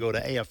 if you want to go to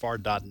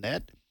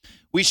afr.net,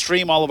 we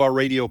stream all of our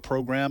radio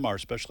program,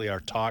 especially our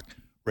talk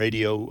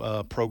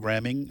radio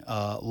programming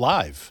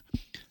live.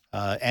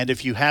 And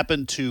if you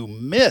happen to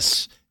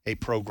miss a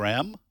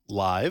program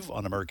live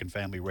on American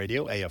Family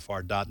Radio,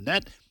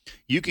 afr.net,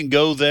 you can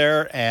go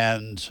there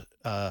and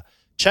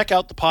check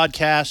out the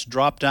podcast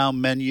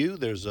drop-down menu.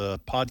 There's a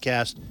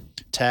podcast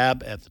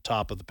tab at the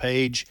top of the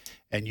page,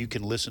 and you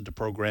can listen to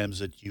programs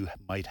that you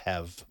might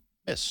have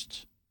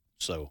missed.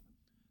 So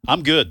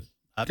I'm good.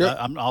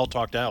 I'm all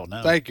talked out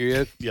now. Thank you,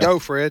 Ed. Yeah. Go,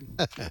 Fred.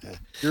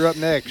 You're up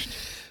next.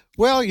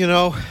 Well,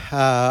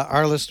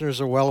 our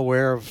listeners are well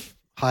aware of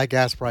high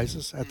gas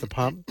prices at the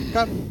pump.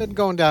 Been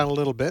going down a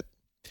little bit.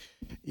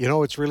 You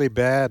know, it's really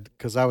bad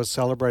because I was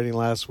celebrating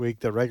last week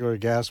that regular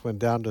gas went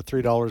down to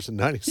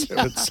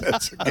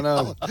 $3.97. I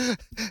know.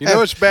 You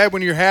know it's bad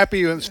when you're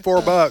happy and it's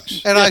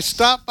 $4. And I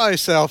stopped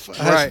myself.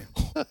 Right.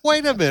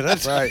 Wait a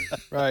minute.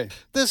 Right.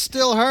 This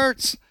still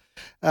hurts.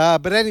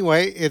 But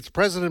anyway, it's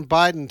President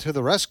Biden to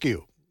the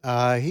rescue.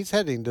 He's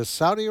heading to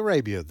Saudi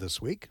Arabia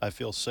this week. I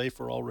feel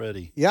safer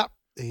already. Yep.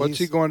 What's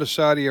he going to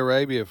Saudi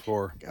Arabia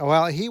for?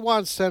 Well, he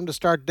wants them to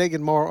start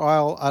digging more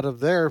oil out of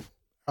their land.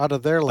 Out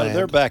of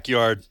their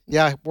backyard.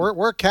 Yeah,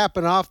 we're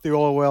capping off the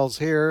oil wells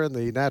here and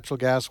the natural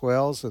gas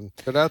wells,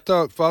 but I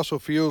thought fossil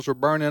fuels were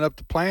burning up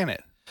the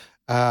planet.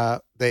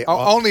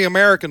 Only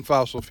American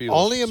fossil fuels.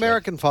 Only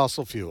American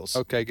fossil fuels.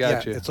 Okay,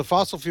 gotcha. Yeah, it's the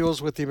fossil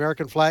fuels with the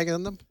American flag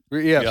in them.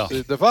 Yes,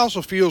 yeah. The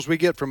fossil fuels we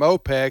get from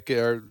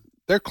OPEC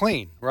they're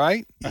clean,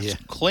 right? That's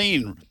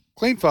clean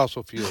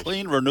fossil fuels.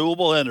 Clean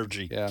renewable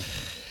energy. Yeah.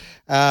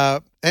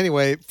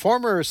 Anyway,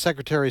 former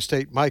Secretary of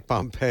State Mike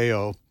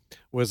Pompeo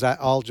was,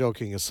 all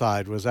joking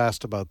aside, was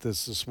asked about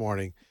this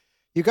morning.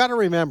 You got to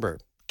remember,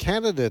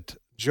 candidate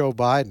Joe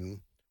Biden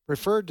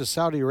referred to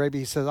Saudi Arabia.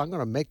 He says, "I'm going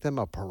to make them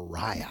a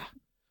pariah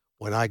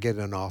when I get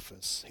in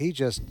office." He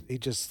just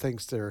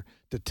thinks they're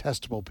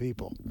detestable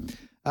people.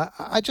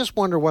 I just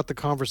wonder what the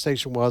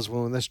conversation was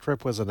when this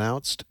trip was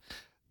announced,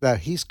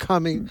 that he's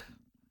coming.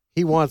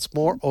 He wants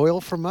more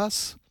oil from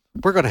us.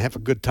 We're going to have a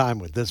good time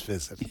with this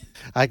visit.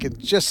 I can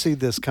just see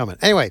this coming.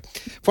 Anyway,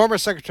 former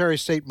Secretary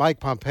of State Mike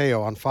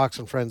Pompeo on Fox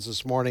and Friends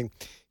this morning,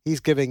 he's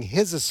giving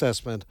his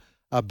assessment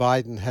of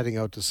Biden heading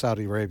out to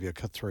Saudi Arabia.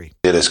 Cut 3.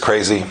 It is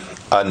crazy,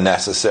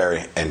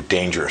 unnecessary, and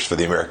dangerous for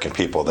the American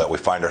people that we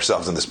find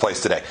ourselves in this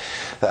place today.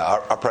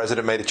 Our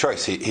president made a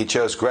choice. He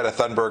chose Greta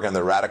Thunberg and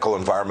the radical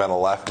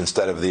environmental left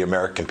instead of the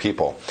American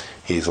people.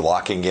 He's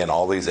locking in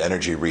all these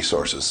energy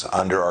resources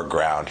under our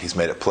ground. He's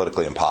made it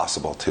politically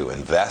impossible to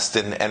invest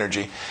in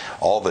energy,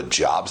 all the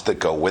jobs that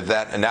go with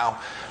that. And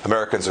now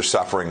Americans are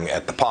suffering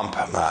at the pump.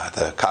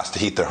 The cost to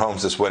heat their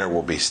homes this winter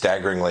will be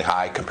staggeringly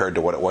high compared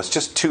to what it was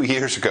just 2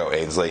 years ago,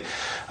 Ainsley.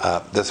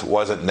 This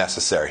wasn't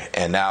necessary.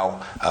 And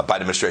now Biden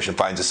administration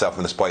finds itself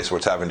in this place where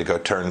it's having to go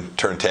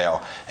turn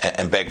tail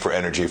and beg for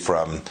energy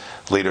from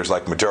leaders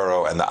like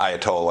Maduro and the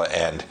Ayatollah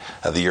and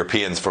the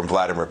Europeans from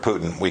Vladimir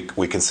Putin.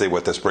 We can see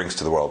what this brings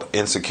to the world.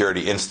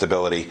 Insecurity,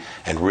 instability,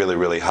 and really,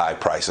 really high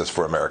prices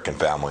for American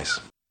families.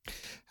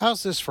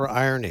 How's this for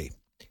irony?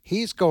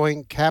 He's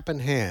going cap in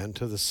hand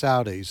to the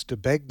Saudis to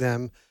beg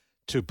them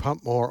to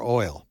pump more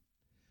oil.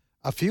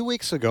 A few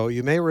weeks ago,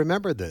 you may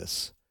remember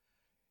this,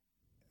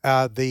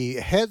 the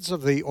heads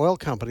of the oil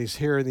companies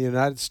here in the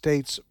United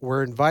States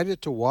were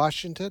invited to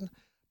Washington,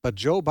 but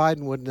Joe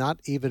Biden would not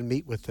even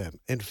meet with them.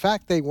 In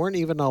fact, they weren't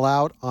even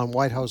allowed on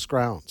White House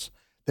grounds.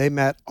 They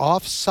met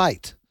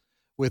off-site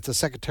with the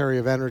Secretary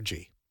of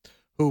Energy,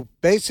 who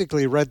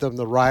basically read them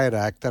the riot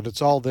act, that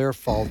it's all their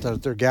fault,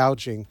 that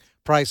they're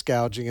price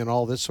gouging and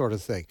all this sort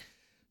of thing.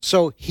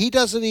 So he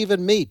doesn't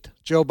even meet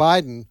Joe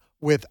Biden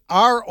with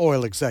our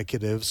oil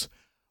executives,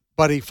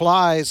 but he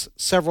flies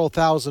several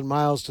thousand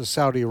miles to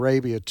Saudi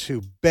Arabia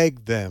to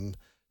beg them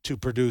to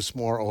produce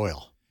more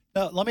oil.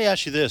 Now, let me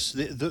ask you this.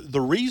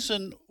 The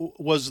reason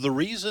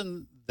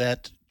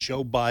that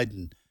Joe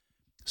Biden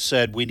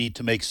said we need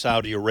to make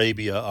Saudi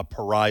Arabia a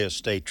pariah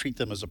state, treat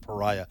them as a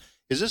pariah.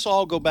 Does this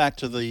all go back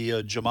to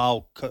the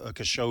Jamal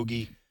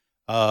Khashoggi,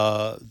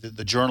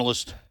 the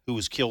journalist who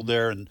was killed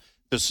there, and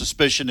the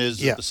suspicion is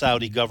that the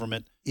Saudi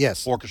government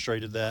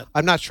orchestrated that?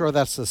 I'm not sure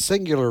that's the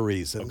singular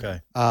reason.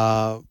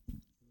 Okay.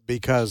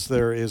 Because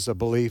there is a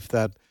belief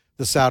that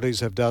the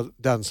Saudis have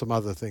done some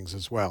other things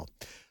as well.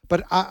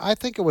 But I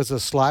think it was a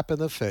slap in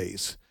the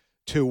face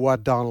to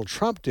what Donald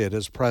Trump did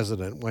as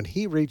president when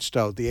he reached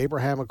out, the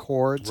Abraham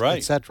Accords,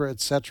 et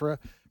cetera,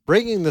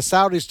 bringing the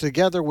Saudis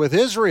together with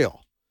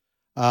Israel.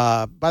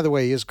 By the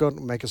way, he is going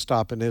to make a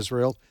stop in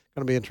Israel.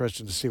 Going to be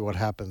interesting to see what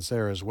happens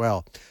there as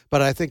well.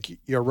 But I think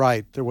you're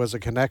right. There was a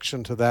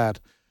connection to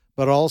that.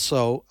 But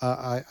also,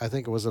 I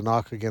think it was a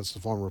knock against the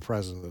former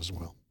president as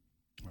well.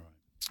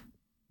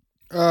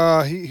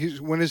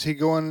 When is he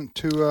going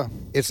to?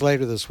 It's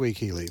later this week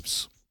he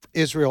leaves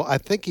Israel. I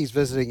think he's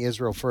visiting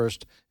Israel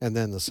first, and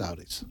then the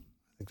Saudis. I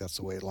think that's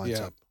the way it lines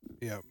up.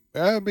 Yeah,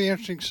 it'll be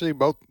interesting to see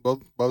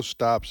both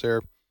stops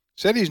there.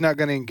 Said he's not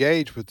going to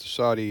engage with the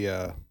Saudi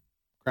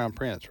Crown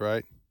Prince,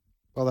 right?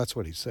 Well, that's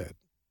what he said.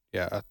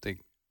 Yeah, I think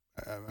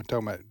I'm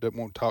talking about that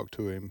won't talk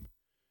to him.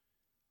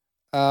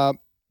 Yeah.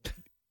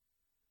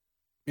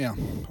 All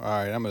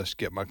right, I'm going to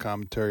skip my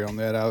commentary on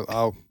that.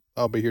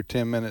 I'll be here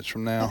 10 minutes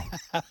from now.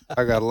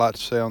 I got a lot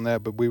to say on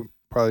that, but we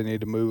probably need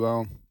to move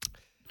on.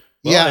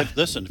 Well,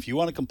 listen, if you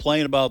want to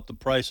complain about the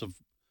price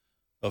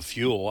of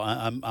fuel,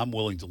 I'm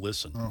willing to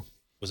listen. Oh.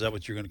 Was that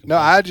what you're going to complain?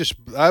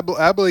 No,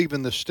 I believe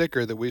in the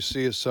sticker that we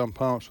see at some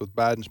pumps with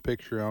Biden's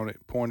picture on it,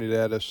 pointed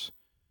at us,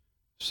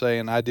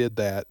 saying, "I did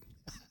that."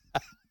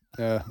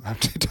 I'm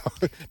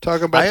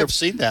talking about. I have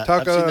seen that.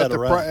 I've seen that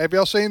around. Have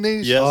y'all seen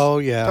these? Yes. Oh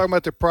yeah. Talking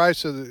about the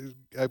price of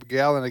a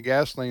gallon of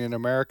gasoline in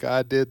America.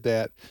 I did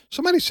that.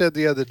 Somebody said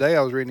the other day,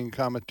 I was reading a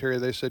commentary.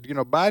 They said,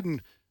 Biden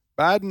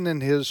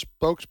and his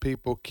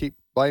spokespeople keep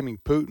blaming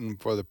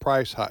Putin for the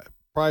price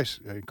price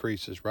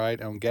increases,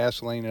 right, on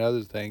gasoline and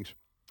other things.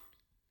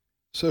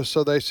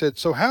 So they said,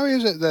 so how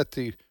is it that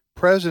the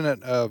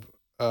president of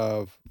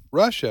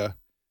Russia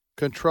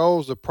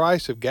controls the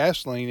price of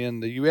gasoline in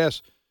the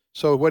U.S.?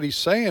 So what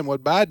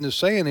Biden is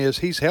saying is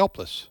he's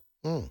helpless.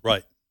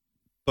 Right.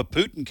 But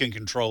Putin can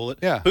control it.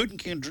 Yeah. Putin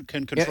can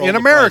control in the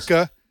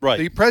America, price. Right.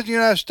 The president of the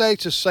United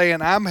States is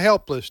saying, I'm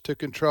helpless to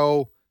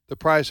control the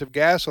price of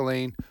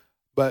gasoline,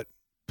 but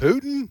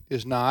Putin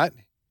is not.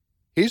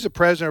 He's the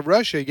president of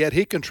Russia, yet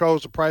he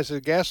controls the price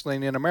of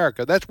gasoline in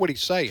America. That's what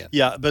he's saying.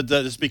 Yeah, but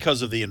that is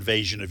because of the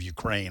invasion of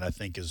Ukraine, I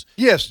think.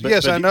 Yes,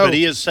 I know. But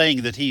he is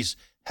saying that he's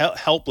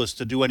helpless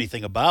to do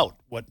anything about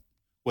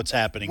what's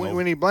happening.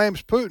 When he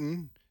blames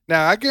Putin.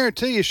 Now, I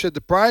guarantee you, should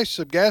the price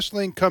of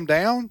gasoline come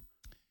down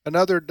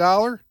another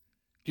 $1, do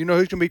you know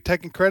who's going to be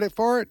taking credit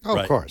for it? Oh,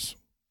 right. Of course.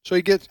 So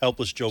he gets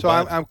helpless Joe so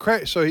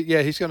Biden. So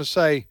he's going to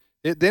say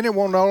then it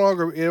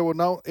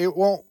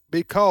won't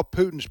be called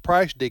Putin's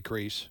price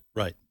decrease.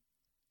 Right.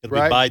 It'll be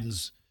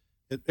Biden's.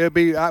 It'll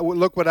be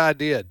look what I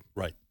did.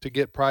 Right. To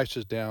get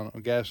prices down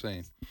on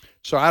gasoline.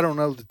 So I don't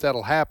know that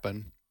that'll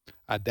happen.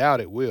 I doubt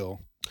it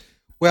will.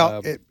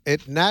 Well,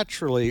 it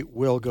naturally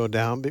will go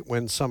down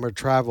when summer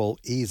travel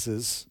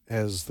eases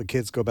as the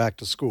kids go back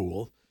to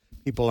school.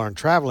 People aren't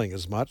traveling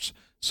as much,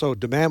 so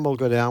demand will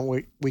go down.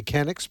 We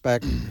can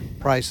expect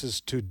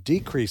prices to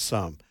decrease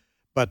some.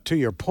 But to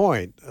your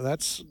point,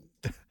 that's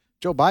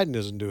Joe Biden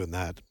isn't doing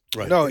that.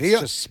 Right. No, it's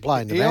just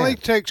supply and demand. He only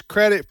takes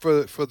credit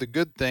for the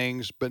good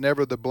things, but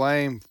never the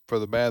blame for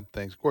the bad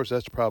things. Of course,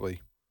 that's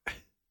probably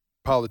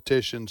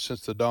politicians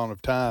since the dawn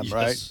of time, yes,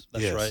 right?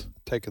 That's right.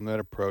 Taking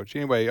that approach.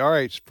 Anyway, all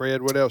right,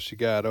 Fred, what else you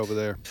got over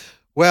there?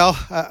 Well,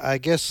 I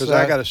guess because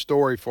I got a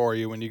story for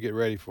you when you get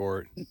ready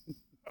for it.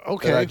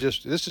 Okay.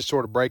 This is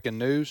sort of breaking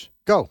news.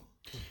 Go.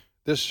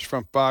 This is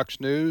from Fox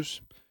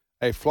News.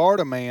 A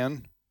Florida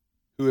man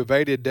who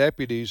evaded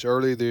deputies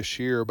early this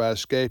year by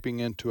escaping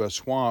into a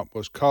swamp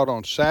was caught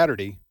on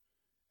Saturday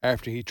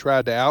after he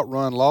tried to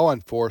outrun law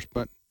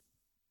enforcement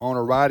on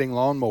a riding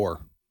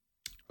lawnmower,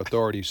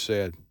 authorities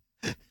said.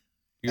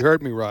 You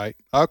heard me right.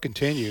 I'll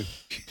continue.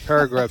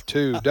 Paragraph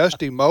 2.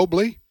 Dusty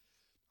Mobley.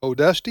 Oh,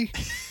 Dusty.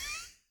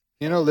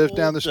 Lives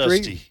down the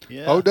street. Dusty.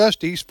 Yeah. Oh,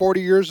 Dusty. He's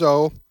 40 years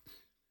old.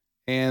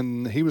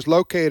 And he was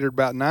located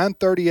about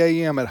 9:30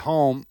 a.m. at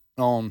home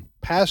on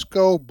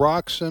Pasco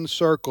Broxton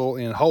Circle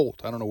in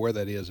Holt. I don't know where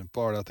that is in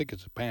Florida. I think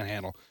it's a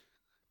panhandle.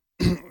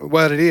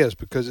 Well, it is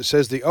because it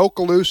says the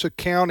Okaloosa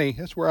County.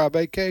 That's where I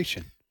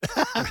vacation.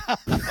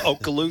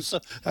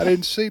 Okaloosa. I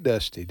didn't see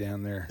Dusty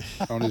down there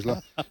on his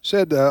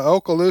said the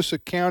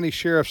Okaloosa County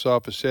Sheriff's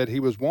Office said he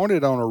was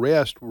wanted on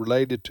arrest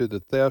related to the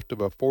theft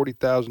of a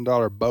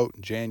 $40,000 boat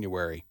in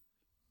January.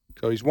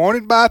 So he's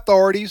wanted by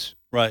authorities.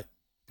 Right.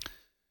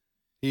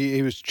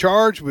 He was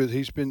charged with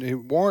he stole a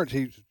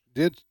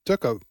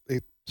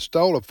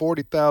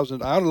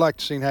 $40,000. I would like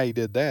to see how he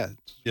did that.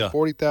 Yeah.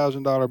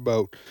 $40,000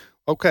 boat.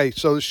 Okay,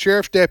 so the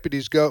sheriff's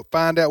deputies go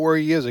find out where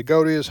he is. They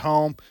go to his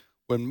home.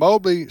 When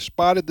Mobley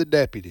spotted the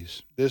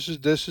deputies, this is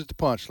the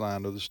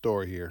punchline of the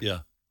story here. Yeah.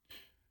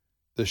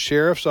 The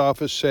sheriff's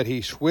office said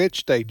he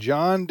switched a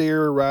John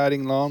Deere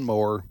riding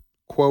lawnmower,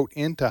 quote,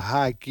 into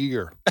high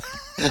gear,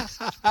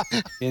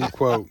 end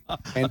quote,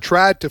 and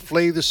tried to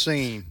flee the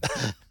scene.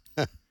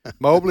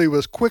 Mobley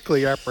was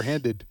quickly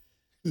apprehended.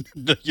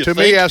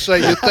 Me, I say,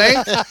 you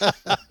think?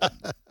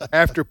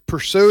 After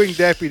pursuing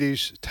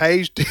deputies,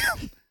 tased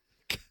him.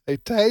 They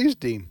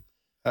tased him,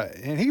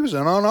 and he was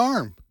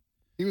unarmed.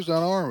 He was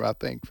unarmed, I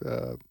think.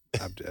 Is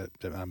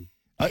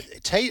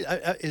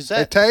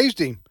that? They tased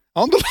him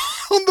on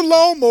the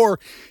lawnmower.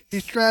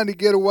 He's trying to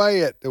get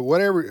away at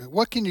whatever.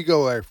 What can you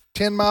go there?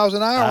 10 miles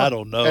an hour? I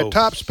don't know. At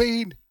top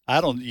speed?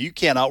 You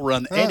can't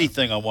outrun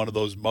anything on one of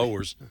those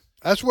mowers.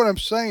 That's what I'm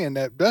saying.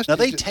 Now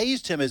they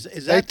tased him. Is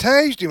that? They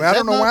tased him. I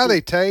don't know why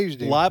they tased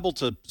him. Liable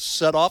to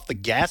set off the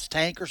gas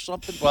tank or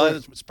something?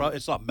 Well,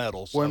 it's not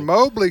metal. So. When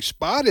Mobley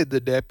spotted the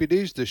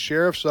deputies, the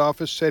sheriff's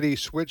office said he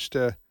switched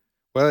to.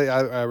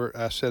 Well,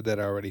 I said that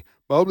already.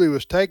 Mobley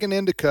was taken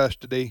into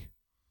custody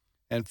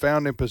and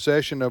found in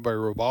possession of a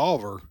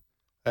revolver,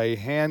 a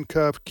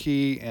handcuff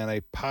key, and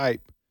a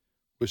pipe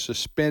with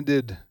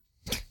suspended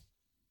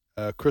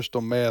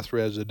crystal meth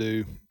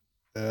residue.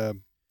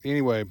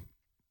 Anyway.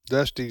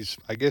 Dusty's,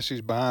 I guess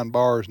he's behind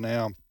bars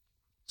now.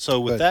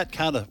 So with that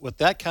kind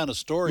of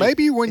story,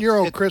 maybe when you're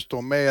on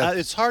crystal meth,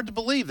 it's hard to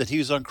believe that he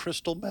was on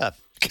crystal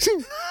meth.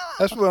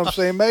 That's what I'm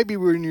saying. Maybe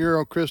when you're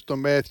on crystal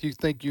meth, you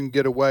think you can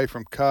get away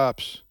from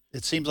cops.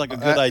 It seems like a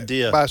good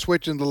idea by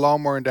switching the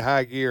lawnmower into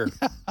high gear.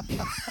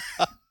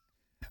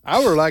 I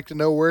would like to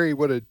know where he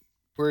would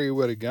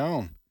have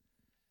gone.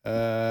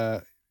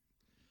 I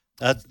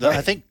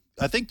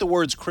think the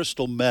words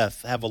crystal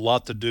meth have a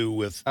lot to do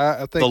with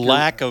the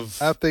lack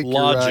of logic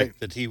right.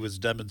 that he was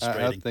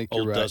demonstrating. I think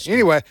you're right. Dusty.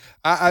 Anyway,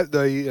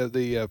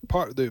 the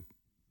part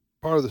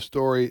of the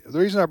story. The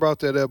reason I brought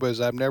that up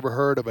is I've never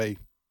heard of a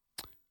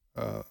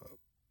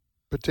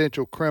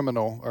potential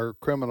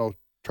criminal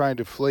trying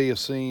to flee a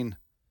scene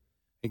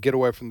and get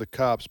away from the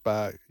cops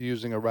by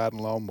using a riding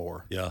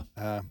lawnmower. Yeah,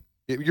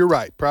 you're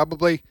right.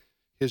 Probably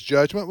his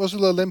judgment was a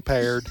little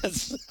impaired. I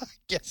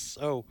guess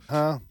so.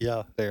 Huh?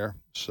 Yeah. There.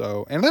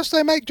 So, unless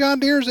they make John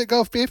Deeres that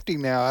go 50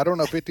 now. I don't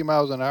know, 50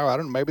 miles an hour. I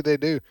don't know. Maybe they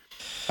do.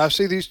 I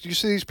see these. Do you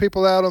see these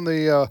people out on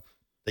the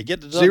they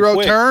get it done zero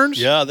quick.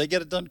 turns? Yeah, they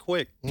get it done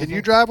quick. Can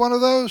you drive one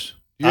of those?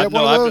 Do you have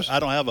one of those? I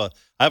don't have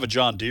I have a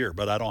John Deere,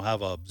 but I don't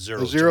have a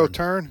zero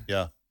turn?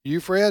 Yeah. You,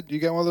 Fred? You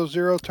got one of those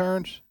zero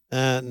turns?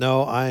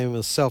 No, I am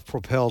a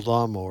self-propelled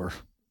lawnmower.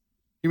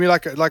 You mean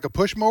like a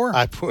push mower?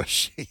 I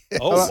push.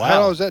 Oh, wow.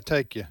 How long does that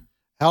take you?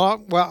 How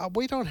long? Well,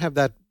 we don't have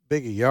that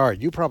big a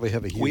yard. You probably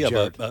have a huge We have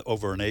yard.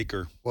 over an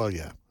acre. Well,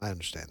 yeah, I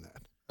understand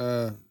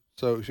that.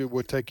 So it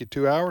would take you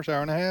 2 hours,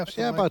 hour and a half?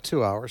 Yeah, about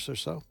 2 hours or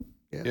so.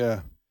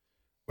 Yeah.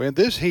 Well, in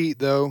this heat,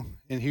 though,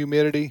 and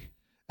humidity.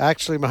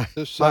 Actually, my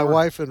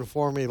wife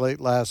informed me late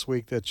last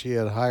week that she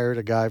had hired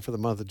a guy for the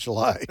month of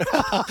July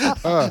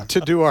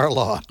to do our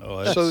lawn.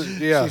 So,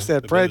 yeah. She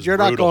said, Fred, you're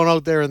not going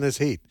out there in this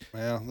heat.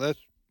 Well,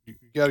 you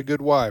got a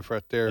good wife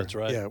right there. That's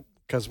right. Yeah,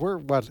 because we're,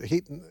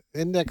 heat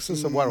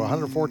indexes of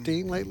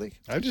 114 lately?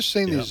 I've just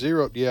seen these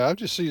zero. Yeah, I've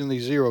just seen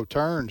these zero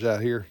turns out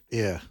here.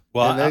 Yeah.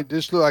 Well, and they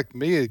just look like to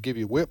me it'd give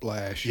you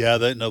whiplash. Yeah,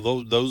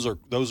 those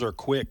are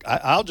quick.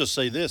 I'll just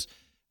say this.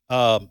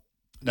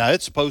 Now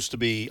it's supposed to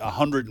be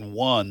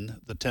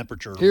 101 the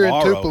temperature here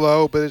tomorrow, in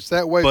Tupelo, but it's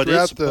that way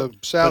throughout the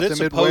South and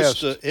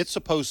Midwest. It's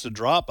supposed to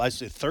drop. I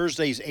said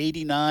Thursday's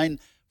 89,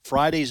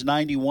 Friday's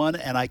 91,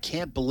 and I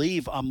can't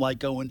believe I'm like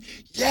going,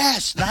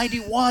 yes,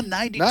 91,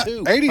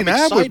 92.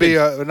 89 would be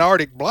an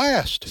Arctic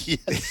blast.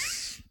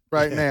 Yes.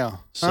 Right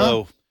now.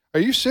 So, are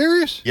you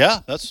serious? Yeah,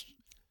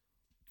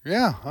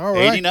 yeah. All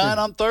right. 89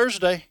 on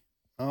Thursday.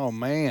 Oh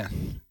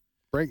man.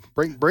 Break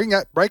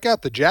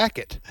out the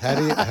jacket.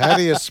 How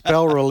do you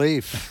spell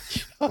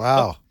relief?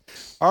 Wow.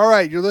 All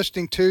right, you're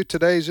listening to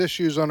today's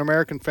issues on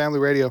American Family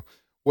Radio.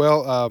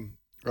 Well,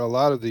 a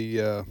lot of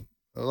the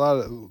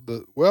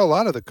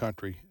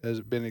country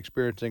has been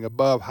experiencing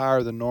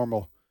higher than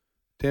normal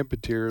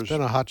temperatures. It's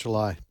been a hot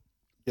July.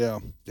 Yeah,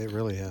 it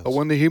really has. But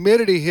when the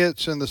humidity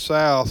hits in the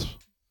South,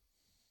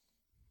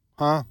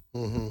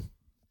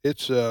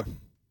 it's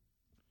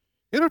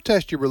it'll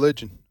test your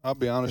religion. I'll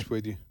be honest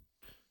with you.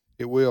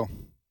 It will.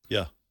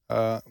 Yeah.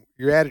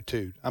 Your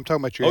attitude. I'm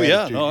talking about your attitude.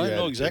 Oh, yeah. No, I know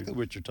attitude. exactly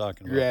what you're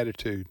talking about. Your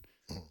attitude.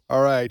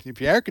 All right. If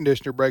your air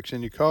conditioner breaks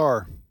in your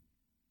car.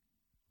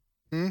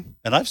 And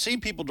I've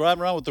seen people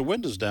driving around with their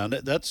windows down.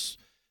 That's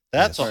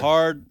a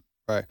hard.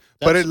 Right.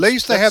 But at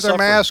least they have their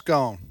mask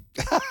on.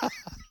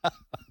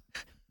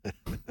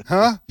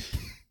 Huh?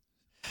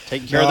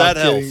 Taking care of that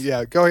health.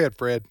 Yeah. Go ahead,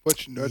 Fred.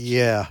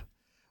 Yeah.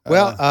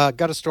 Well,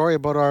 got a story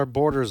about our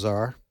border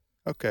czar.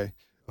 Okay.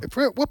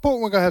 Fred, what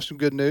point we're going to have some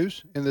good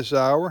news in this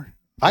hour?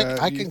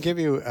 I can give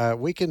you.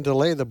 We can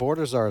delay the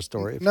border czar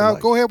story. If no, you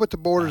like. Go ahead with the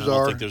border czar. I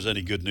don't think there's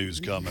any good news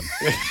coming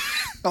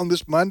on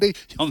this Monday.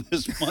 On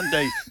this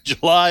Monday,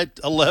 July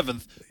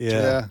 11th.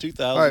 Yeah.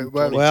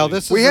 2022. Well,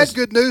 we had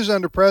good news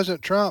under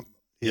President Trump.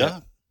 Yeah.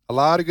 A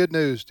lot of good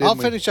news. I'll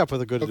finish up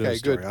with a good news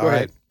story. Good. Go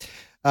ahead.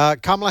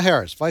 Kamala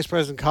Harris, Vice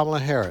President Kamala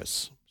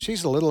Harris.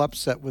 She's a little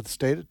upset with the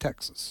state of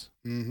Texas.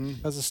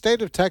 Mm-hmm. As the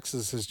state of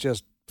Texas is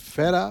just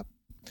fed up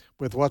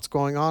with what's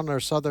going on our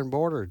southern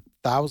border.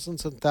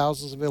 Thousands and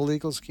thousands of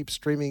illegals keep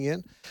streaming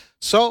in.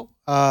 So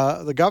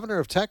the governor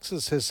of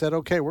Texas has said,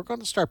 okay, we're going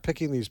to start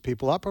picking these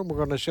people up and we're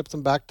going to ship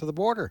them back to the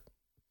border.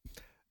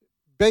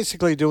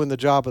 Basically doing the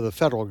job of the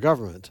federal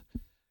government.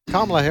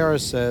 Kamala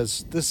Harris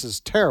says this is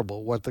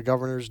terrible what the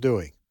governor's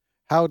doing.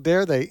 How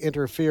dare they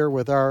interfere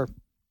with our,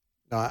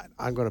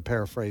 I'm going to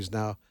paraphrase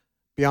now,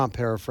 beyond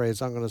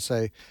paraphrase, I'm going to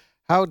say,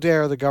 how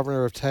dare the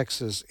governor of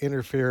Texas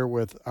interfere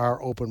with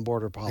our open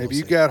border policy? Have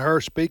you got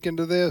her speaking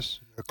to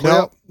this? A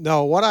clip?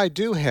 No. What I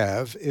do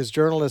have is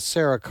journalist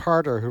Sarah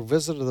Carter, who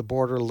visited the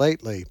border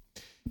lately,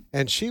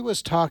 and she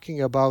was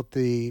talking about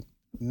the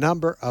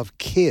number of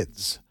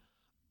kids,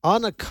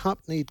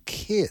 unaccompanied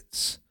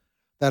kids,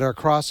 that are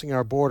crossing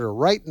our border.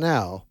 Right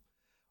now,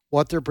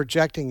 what they're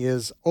projecting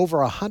is over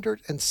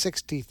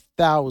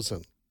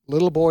 160,000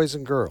 little boys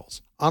and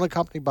girls,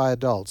 unaccompanied by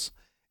adults,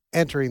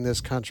 entering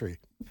this country.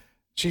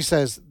 She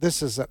says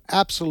this is an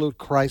absolute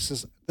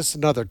crisis. This is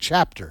another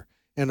chapter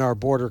in our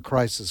border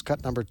crisis.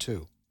 Cut number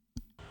 2.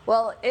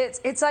 Well,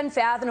 it's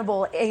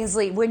unfathomable,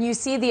 Ainsley, when you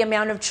see the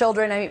amount of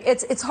children. I mean,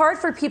 it's hard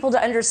for people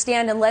to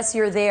understand unless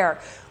you're there.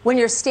 When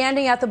you're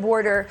standing at the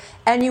border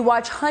and you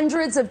watch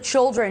hundreds of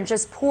children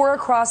just pour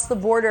across the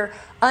border,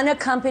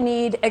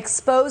 unaccompanied,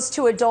 exposed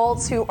to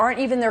adults who aren't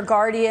even their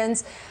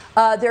guardians.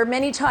 There are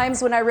many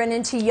times when I run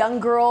into young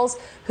girls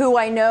who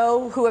I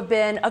know who have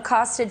been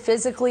accosted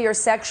physically or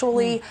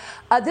sexually.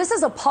 This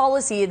is a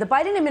policy. The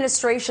Biden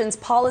administration's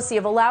policy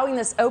of allowing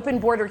this open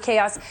border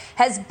chaos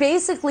has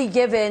basically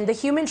given the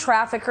human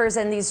traffickers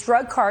and these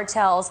drug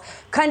cartels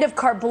kind of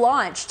carte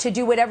blanche to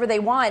do whatever they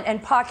want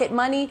and pocket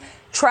money,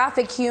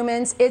 traffic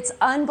humans. It's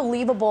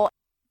unbelievable.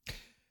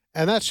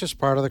 And that's just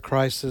part of the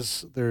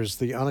crisis. There's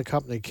the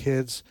unaccompanied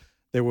kids.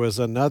 There was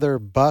another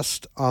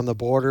bust on the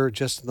border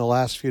just in the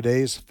last few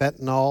days,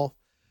 fentanyl.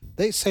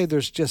 They say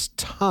there's just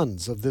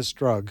tons of this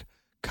drug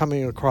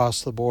coming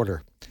across the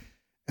border.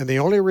 And the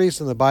only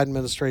reason the Biden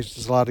administration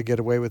is allowed to get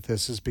away with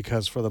this is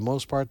because, for the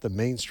most part, the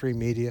mainstream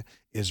media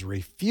is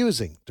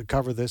refusing to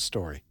cover this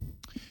story.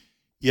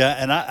 Yeah,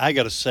 and I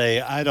got to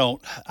say, I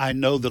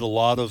know that a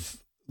lot of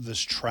this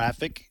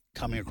traffic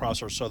coming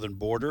across our southern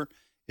border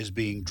is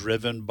being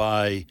driven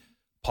by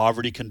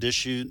poverty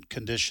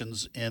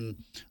conditions in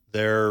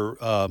their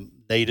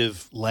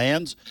native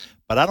lands.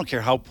 But I don't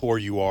care how poor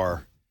you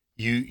are,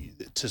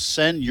 to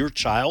send your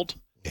child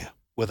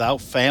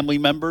without family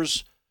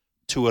members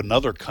to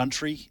another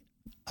country,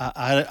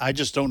 I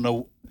just don't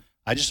know.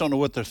 I just don't know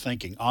what they're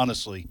thinking,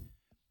 honestly.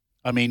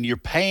 I mean, you're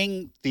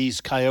paying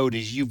these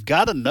coyotes. You've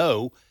got to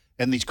know,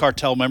 and these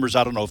cartel members,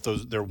 I don't know if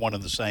they're one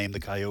and the same,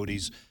 the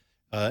coyotes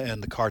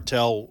and the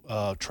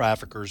cartel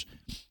traffickers.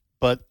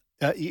 But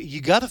you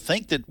got to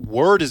think that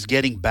word is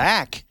getting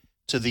back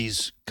to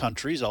these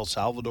countries, El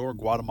Salvador,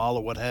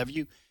 Guatemala, what have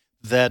you,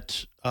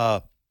 that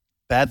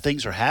bad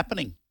things are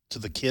happening to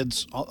the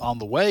kids on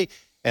the way,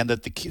 and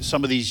that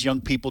some of these young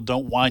people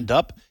don't wind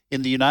up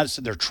in the United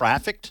States. They're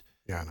trafficked.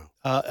 Yeah,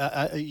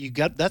 I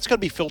know. That's got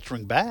to be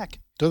filtering back.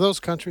 Do those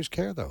countries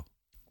care, though?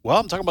 Well,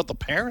 I'm talking about the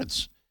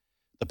parents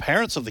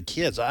of the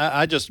kids.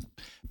 I just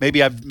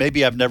maybe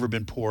I've never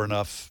been poor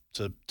enough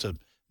to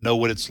know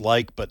what it's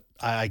like, but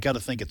I got to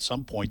think at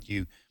some point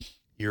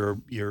your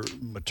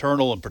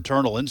maternal and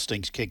paternal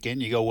instincts kick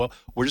in. You go, well,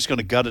 we're just going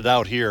to gut it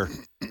out here.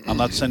 I'm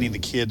not sending the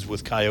kids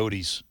with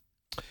coyotes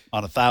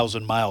on a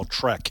 1,000-mile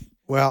trek.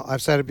 Well,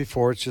 I've said it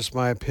before. It's just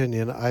my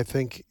opinion. I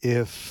think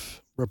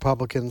if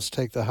Republicans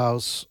take the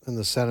House and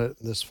the Senate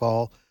this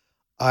fall,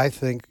 I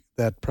think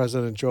that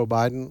President Joe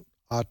Biden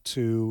ought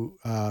to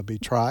be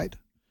tried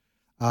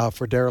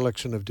for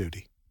dereliction of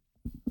duty,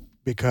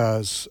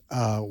 because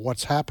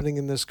what's happening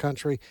in this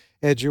country.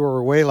 Ed, you were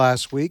away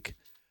last week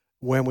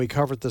when we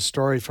covered the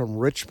story from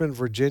Richmond,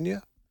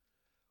 Virginia,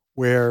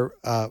 where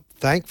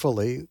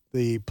thankfully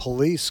the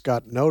police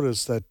got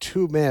notice that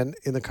 2 men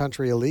in the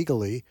country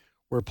illegally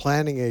were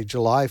planning a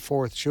July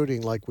 4th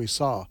shooting like we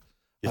saw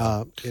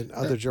in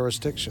other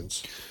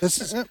jurisdictions.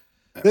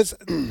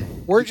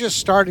 We're just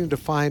starting to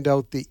find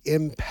out the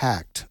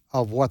impact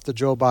of what the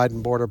Joe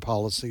Biden border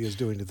policy is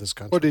doing to this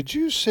country. Well, did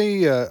you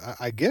see,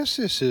 I guess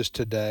this is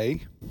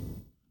today.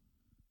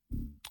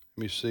 Let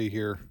me see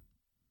here.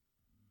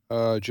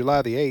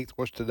 July the 8th.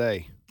 What's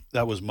today?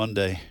 That was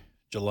Monday,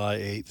 July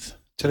 8th.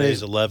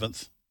 Today's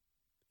 11th.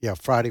 Yeah,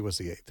 Friday was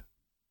the 8th.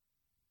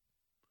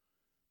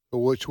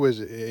 Which was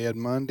it, Ed,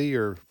 Monday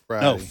or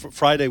Friday? No,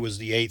 Friday was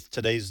the 8th.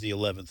 Today's the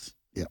 11th.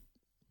 Yeah.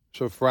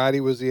 So Friday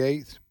was the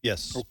 8th?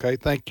 Yes. Okay,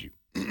 thank you.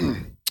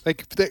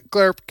 Thank you for that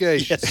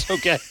clarification. Yes,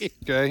 okay.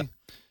 Okay.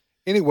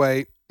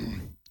 Anyway,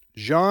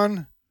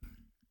 Karine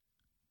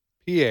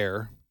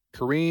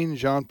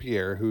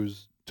Jean-Pierre,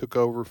 who's took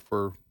over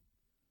for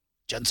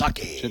Jen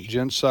Psaki.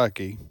 Jen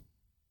Psaki,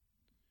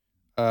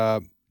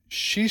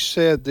 she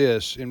said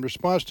this in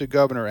response to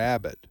Governor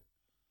Abbott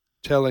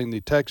telling the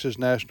Texas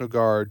National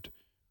Guard,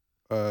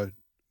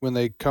 when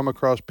they come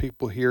across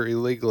people here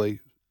illegally,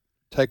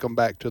 take them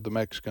back to the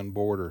Mexican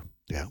border.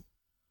 Yeah.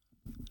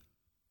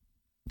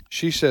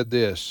 She said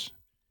this,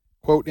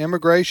 quote,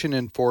 immigration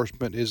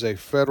enforcement is a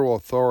federal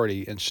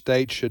authority and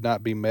states should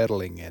not be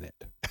meddling in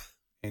it,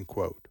 end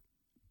quote.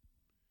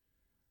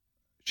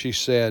 She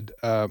said,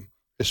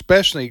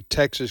 especially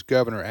Texas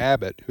Governor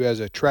Abbott, who has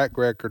a track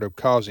record of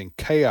causing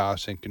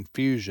chaos and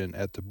confusion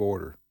at the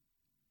border.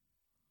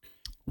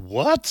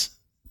 What?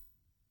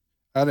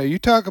 I know you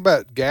talk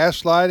about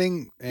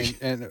gaslighting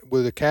and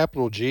with a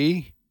capital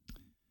G,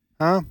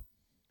 huh?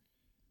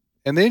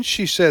 And then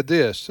she said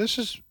this. This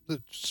is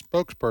the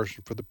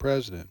spokesperson for the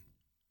president,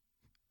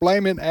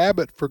 blaming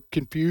Abbott for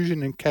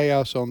confusion and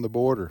chaos on the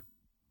border.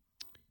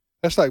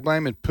 That's like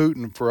blaming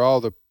Putin for all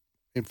the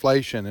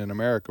inflation in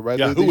America, right?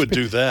 Yeah, who would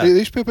do that?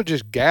 These people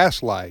just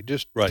gaslight,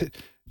 just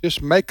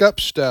make up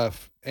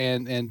stuff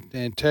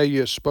and tell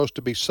you it's supposed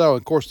to be so.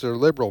 And of course, their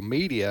liberal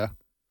media,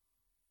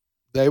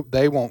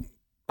 they won't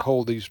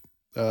hold these.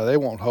 They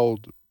won't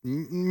hold.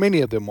 Many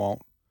of them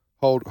won't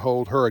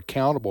hold her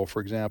accountable. For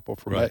example,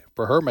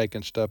 for her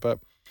making stuff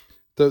up.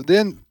 So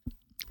then,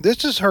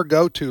 this is her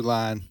go-to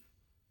line,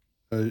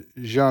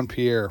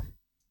 Jean-Pierre.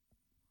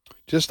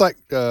 Just like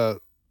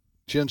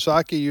Jen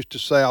Psaki used to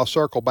say, "I'll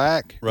circle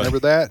back." Right. Remember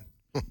that?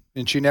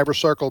 And she never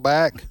circled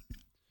back.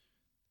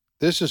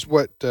 This is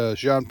what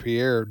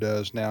Jean-Pierre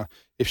does now.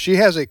 If she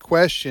has a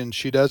question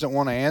she doesn't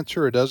want to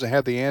answer or doesn't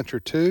have the answer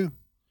to,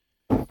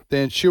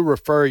 then she'll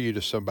refer you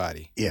to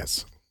somebody.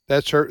 Yes.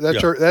 That's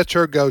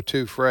her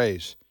go-to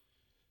phrase.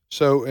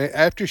 So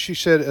after she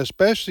said,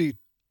 especially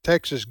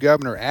Texas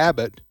Governor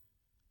Abbott,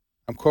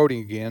 I'm quoting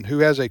again, who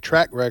has a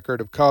track record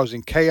of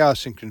causing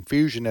chaos and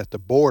confusion at the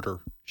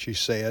border, she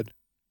said,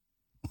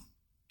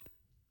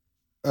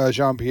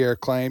 Jean-Pierre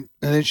claimed.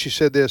 And then she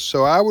said this,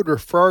 so I would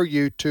refer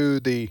you to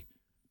the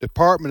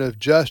Department of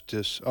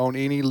Justice on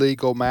any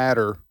legal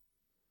matter.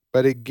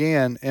 But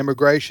again,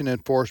 immigration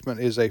enforcement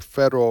is a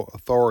federal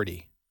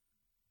authority.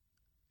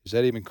 Is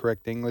that even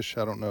correct English?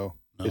 I don't know.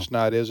 No. It's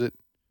not, is it?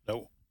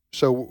 No.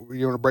 So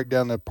you want to break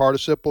down the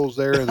participles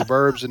there and the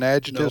verbs and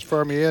adjectives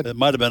for me, Ed? It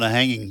might have been a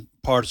hanging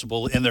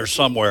participle in there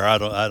somewhere. I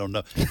don't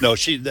know. No,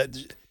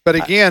 But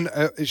again,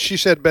 she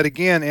said, but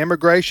again,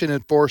 immigration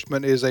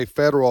enforcement is a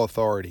federal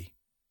authority.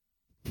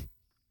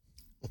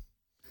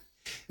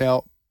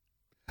 Now,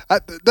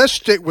 let's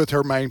stick with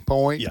her main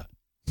point. Yeah.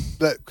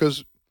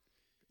 Because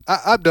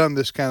I've done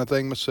this kind of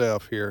thing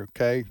myself here,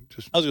 okay? I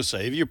was going to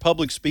say, if you're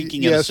public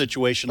speaking in a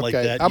situation like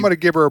that. I'm going to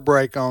give her a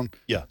break on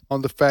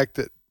the fact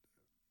that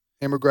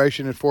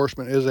immigration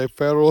enforcement is a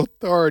federal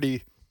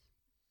authority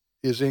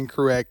is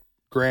incorrect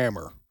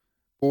grammar.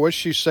 But what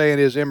she's saying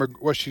is,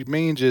 what she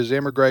means is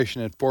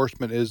immigration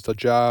enforcement is the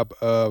job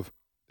of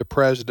the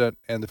president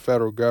and the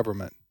federal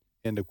government,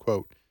 end of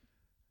quote.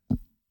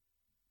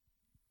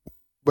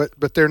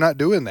 But they're not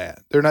doing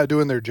that. They're not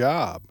doing their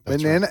job.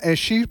 That's and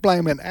she's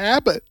blaming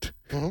Abbott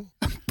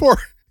for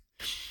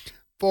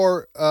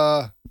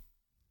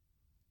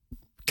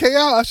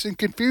chaos and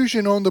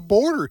confusion on the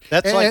border.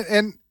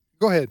 And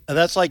go ahead.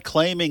 That's like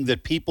claiming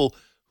that people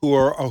who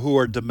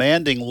are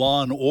demanding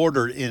law and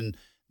order in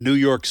New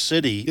York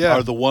City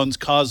are the ones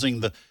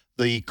causing the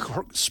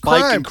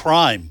spike in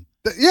crime.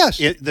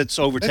 Yes, that's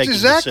overtaking. That's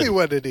exactly the city.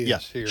 what it is. Yeah,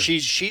 here.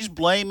 She's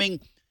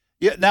blaming.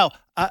 Yeah. Now,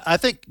 I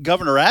think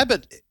Governor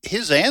Abbott,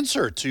 his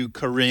answer to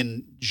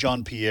Karine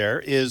Jean-Pierre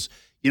is,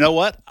 you know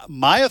what?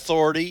 My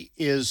authority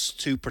is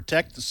to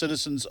protect the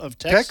citizens of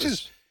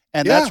Texas.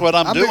 And that's what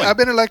I'm doing. I've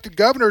been elected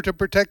governor to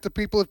protect the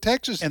people of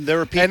Texas. And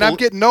there are people, and I'm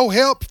getting no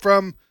help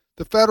from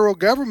the federal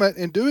government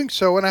in doing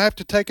so, and I have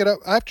to take it up.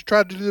 I have to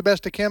try to do the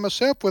best I can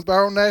myself with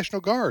our own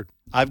National Guard.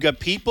 I've got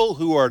people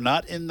who are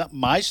not in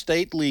my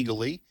state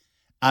legally.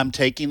 I'm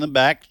taking them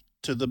back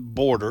to the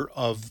border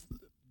of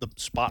the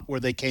spot where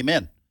they came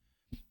in.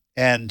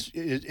 And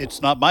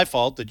it's not my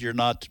fault that you're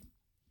not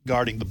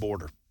guarding the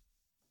border.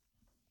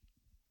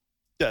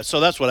 Yeah, so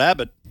that's what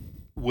Abbott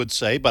would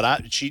say,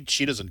 but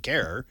she doesn't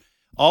care.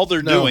 All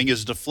they're doing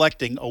is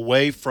deflecting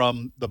away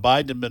from the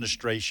Biden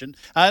administration.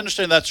 I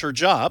understand that's her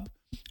job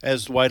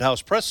as the White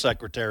House press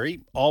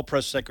secretary. All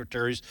press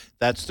secretaries,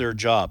 that's their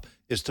job,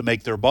 is to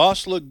make their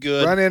boss look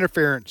good. Run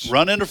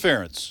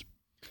interference.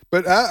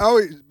 But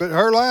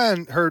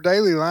her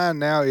daily line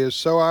now is,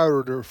 so I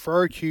would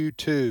refer you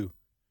to.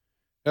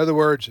 In other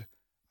words,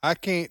 I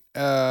can't.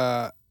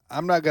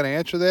 I'm not going to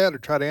answer that or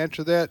try to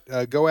answer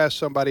that. Go ask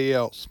somebody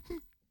else.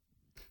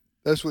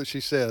 That's what she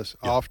says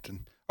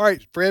often. All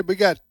right, Fred, we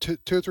got 2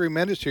 or 3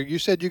 minutes here. You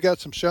said you got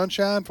some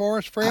sunshine for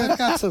us, Fred? I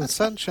got some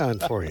sunshine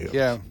for you.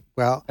 Yeah.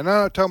 Well, and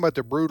I'm not talking about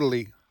the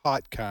brutally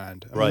hot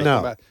kind. Right.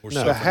 No.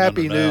 The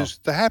happy news.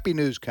 The happy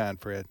news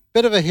kind, Fred.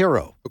 Bit of a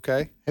hero.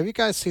 Okay. Have you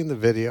guys seen the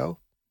video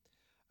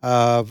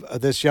of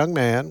this young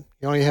man?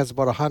 He only has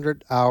about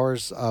 100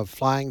 hours of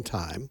flying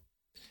time.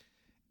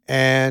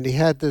 And he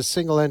had this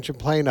single-engine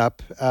plane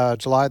up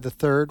July the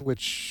 3rd,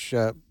 which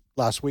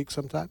last week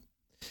sometime.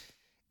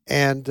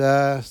 And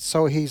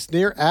so he's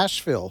near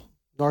Asheville,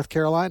 North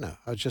Carolina.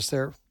 I was just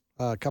there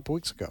a couple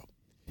weeks ago.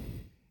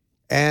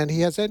 And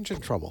he has engine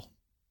trouble.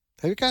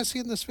 Have you guys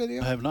seen this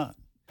video? I have not.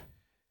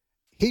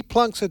 He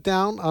plunks it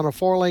down on a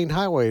 4-lane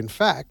highway. In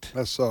fact,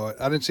 I saw it.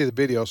 I didn't see the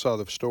video. I saw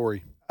the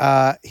story.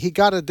 He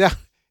got it down.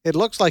 It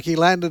looks like he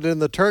landed in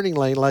the turning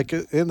lane, like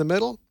in the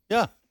middle.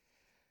 Yeah.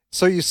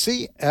 So you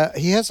see,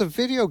 he has a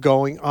video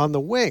going on the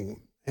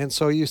wing. And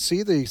so you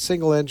see the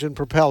single-engine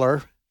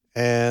propeller,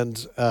 and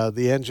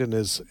the engine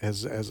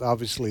has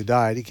obviously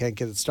died. He can't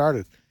get it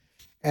started.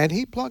 And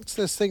he plunks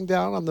this thing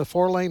down on the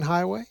 4-lane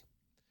highway.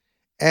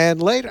 And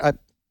later,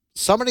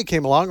 somebody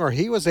came along, or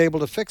he was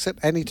able to fix it,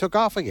 and he took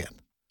off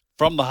again.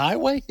 From the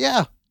highway?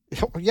 Yeah.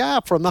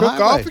 Yeah, from the highway.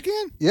 Took off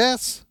again?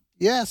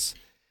 Yes.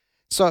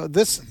 So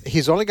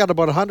he's only got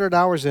about 100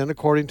 hours in,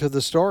 according to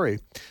the story.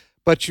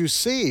 But you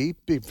see,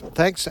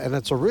 and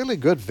it's a really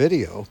good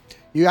video,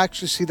 you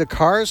actually see the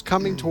cars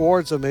coming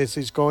towards him as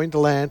he's going to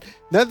land.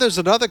 Then there's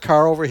another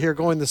car over here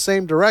going the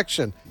same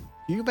direction.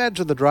 Can you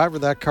imagine the driver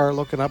of that car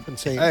looking up and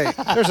saying, "Hey,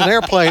 there's an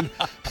airplane.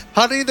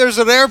 Honey, there's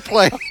an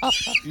airplane."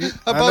 I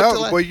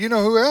know. Well, you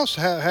know who else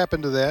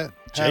happened to that?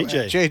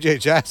 J.J.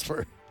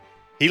 Jasper.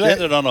 He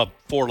landed on a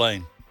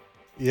 4-lane.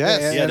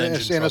 Yes. And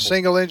in a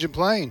single-engine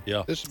plane.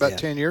 Yeah. This is about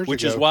 10 years ago.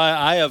 Which is why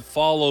I have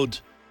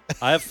followed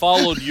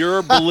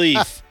your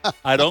belief.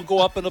 I don't go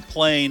up in a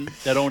plane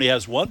that only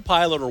has one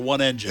pilot or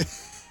one engine.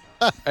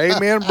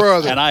 Amen,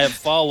 brother. And I have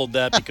followed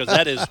that because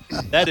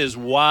that is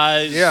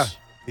wise. Yeah.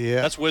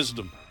 That's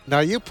wisdom. Now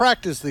you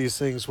practice these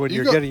things when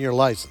you're getting your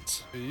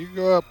license. You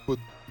go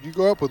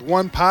up with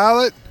one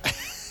pilot,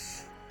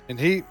 and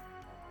he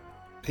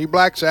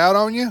blacks out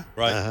on you.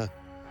 Right. Uh-huh.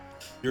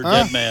 You're a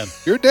dead man.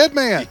 You're a dead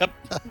man. Yep.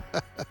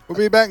 We'll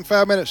be back in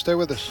 5 minutes. Stay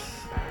with us.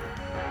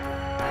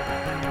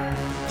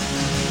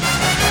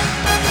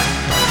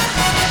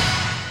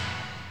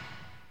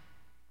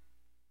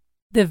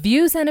 The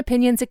views and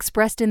opinions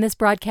expressed in this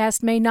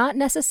broadcast may not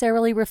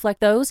necessarily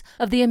reflect those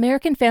of the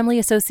American Family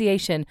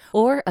Association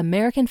or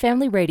American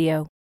Family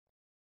Radio.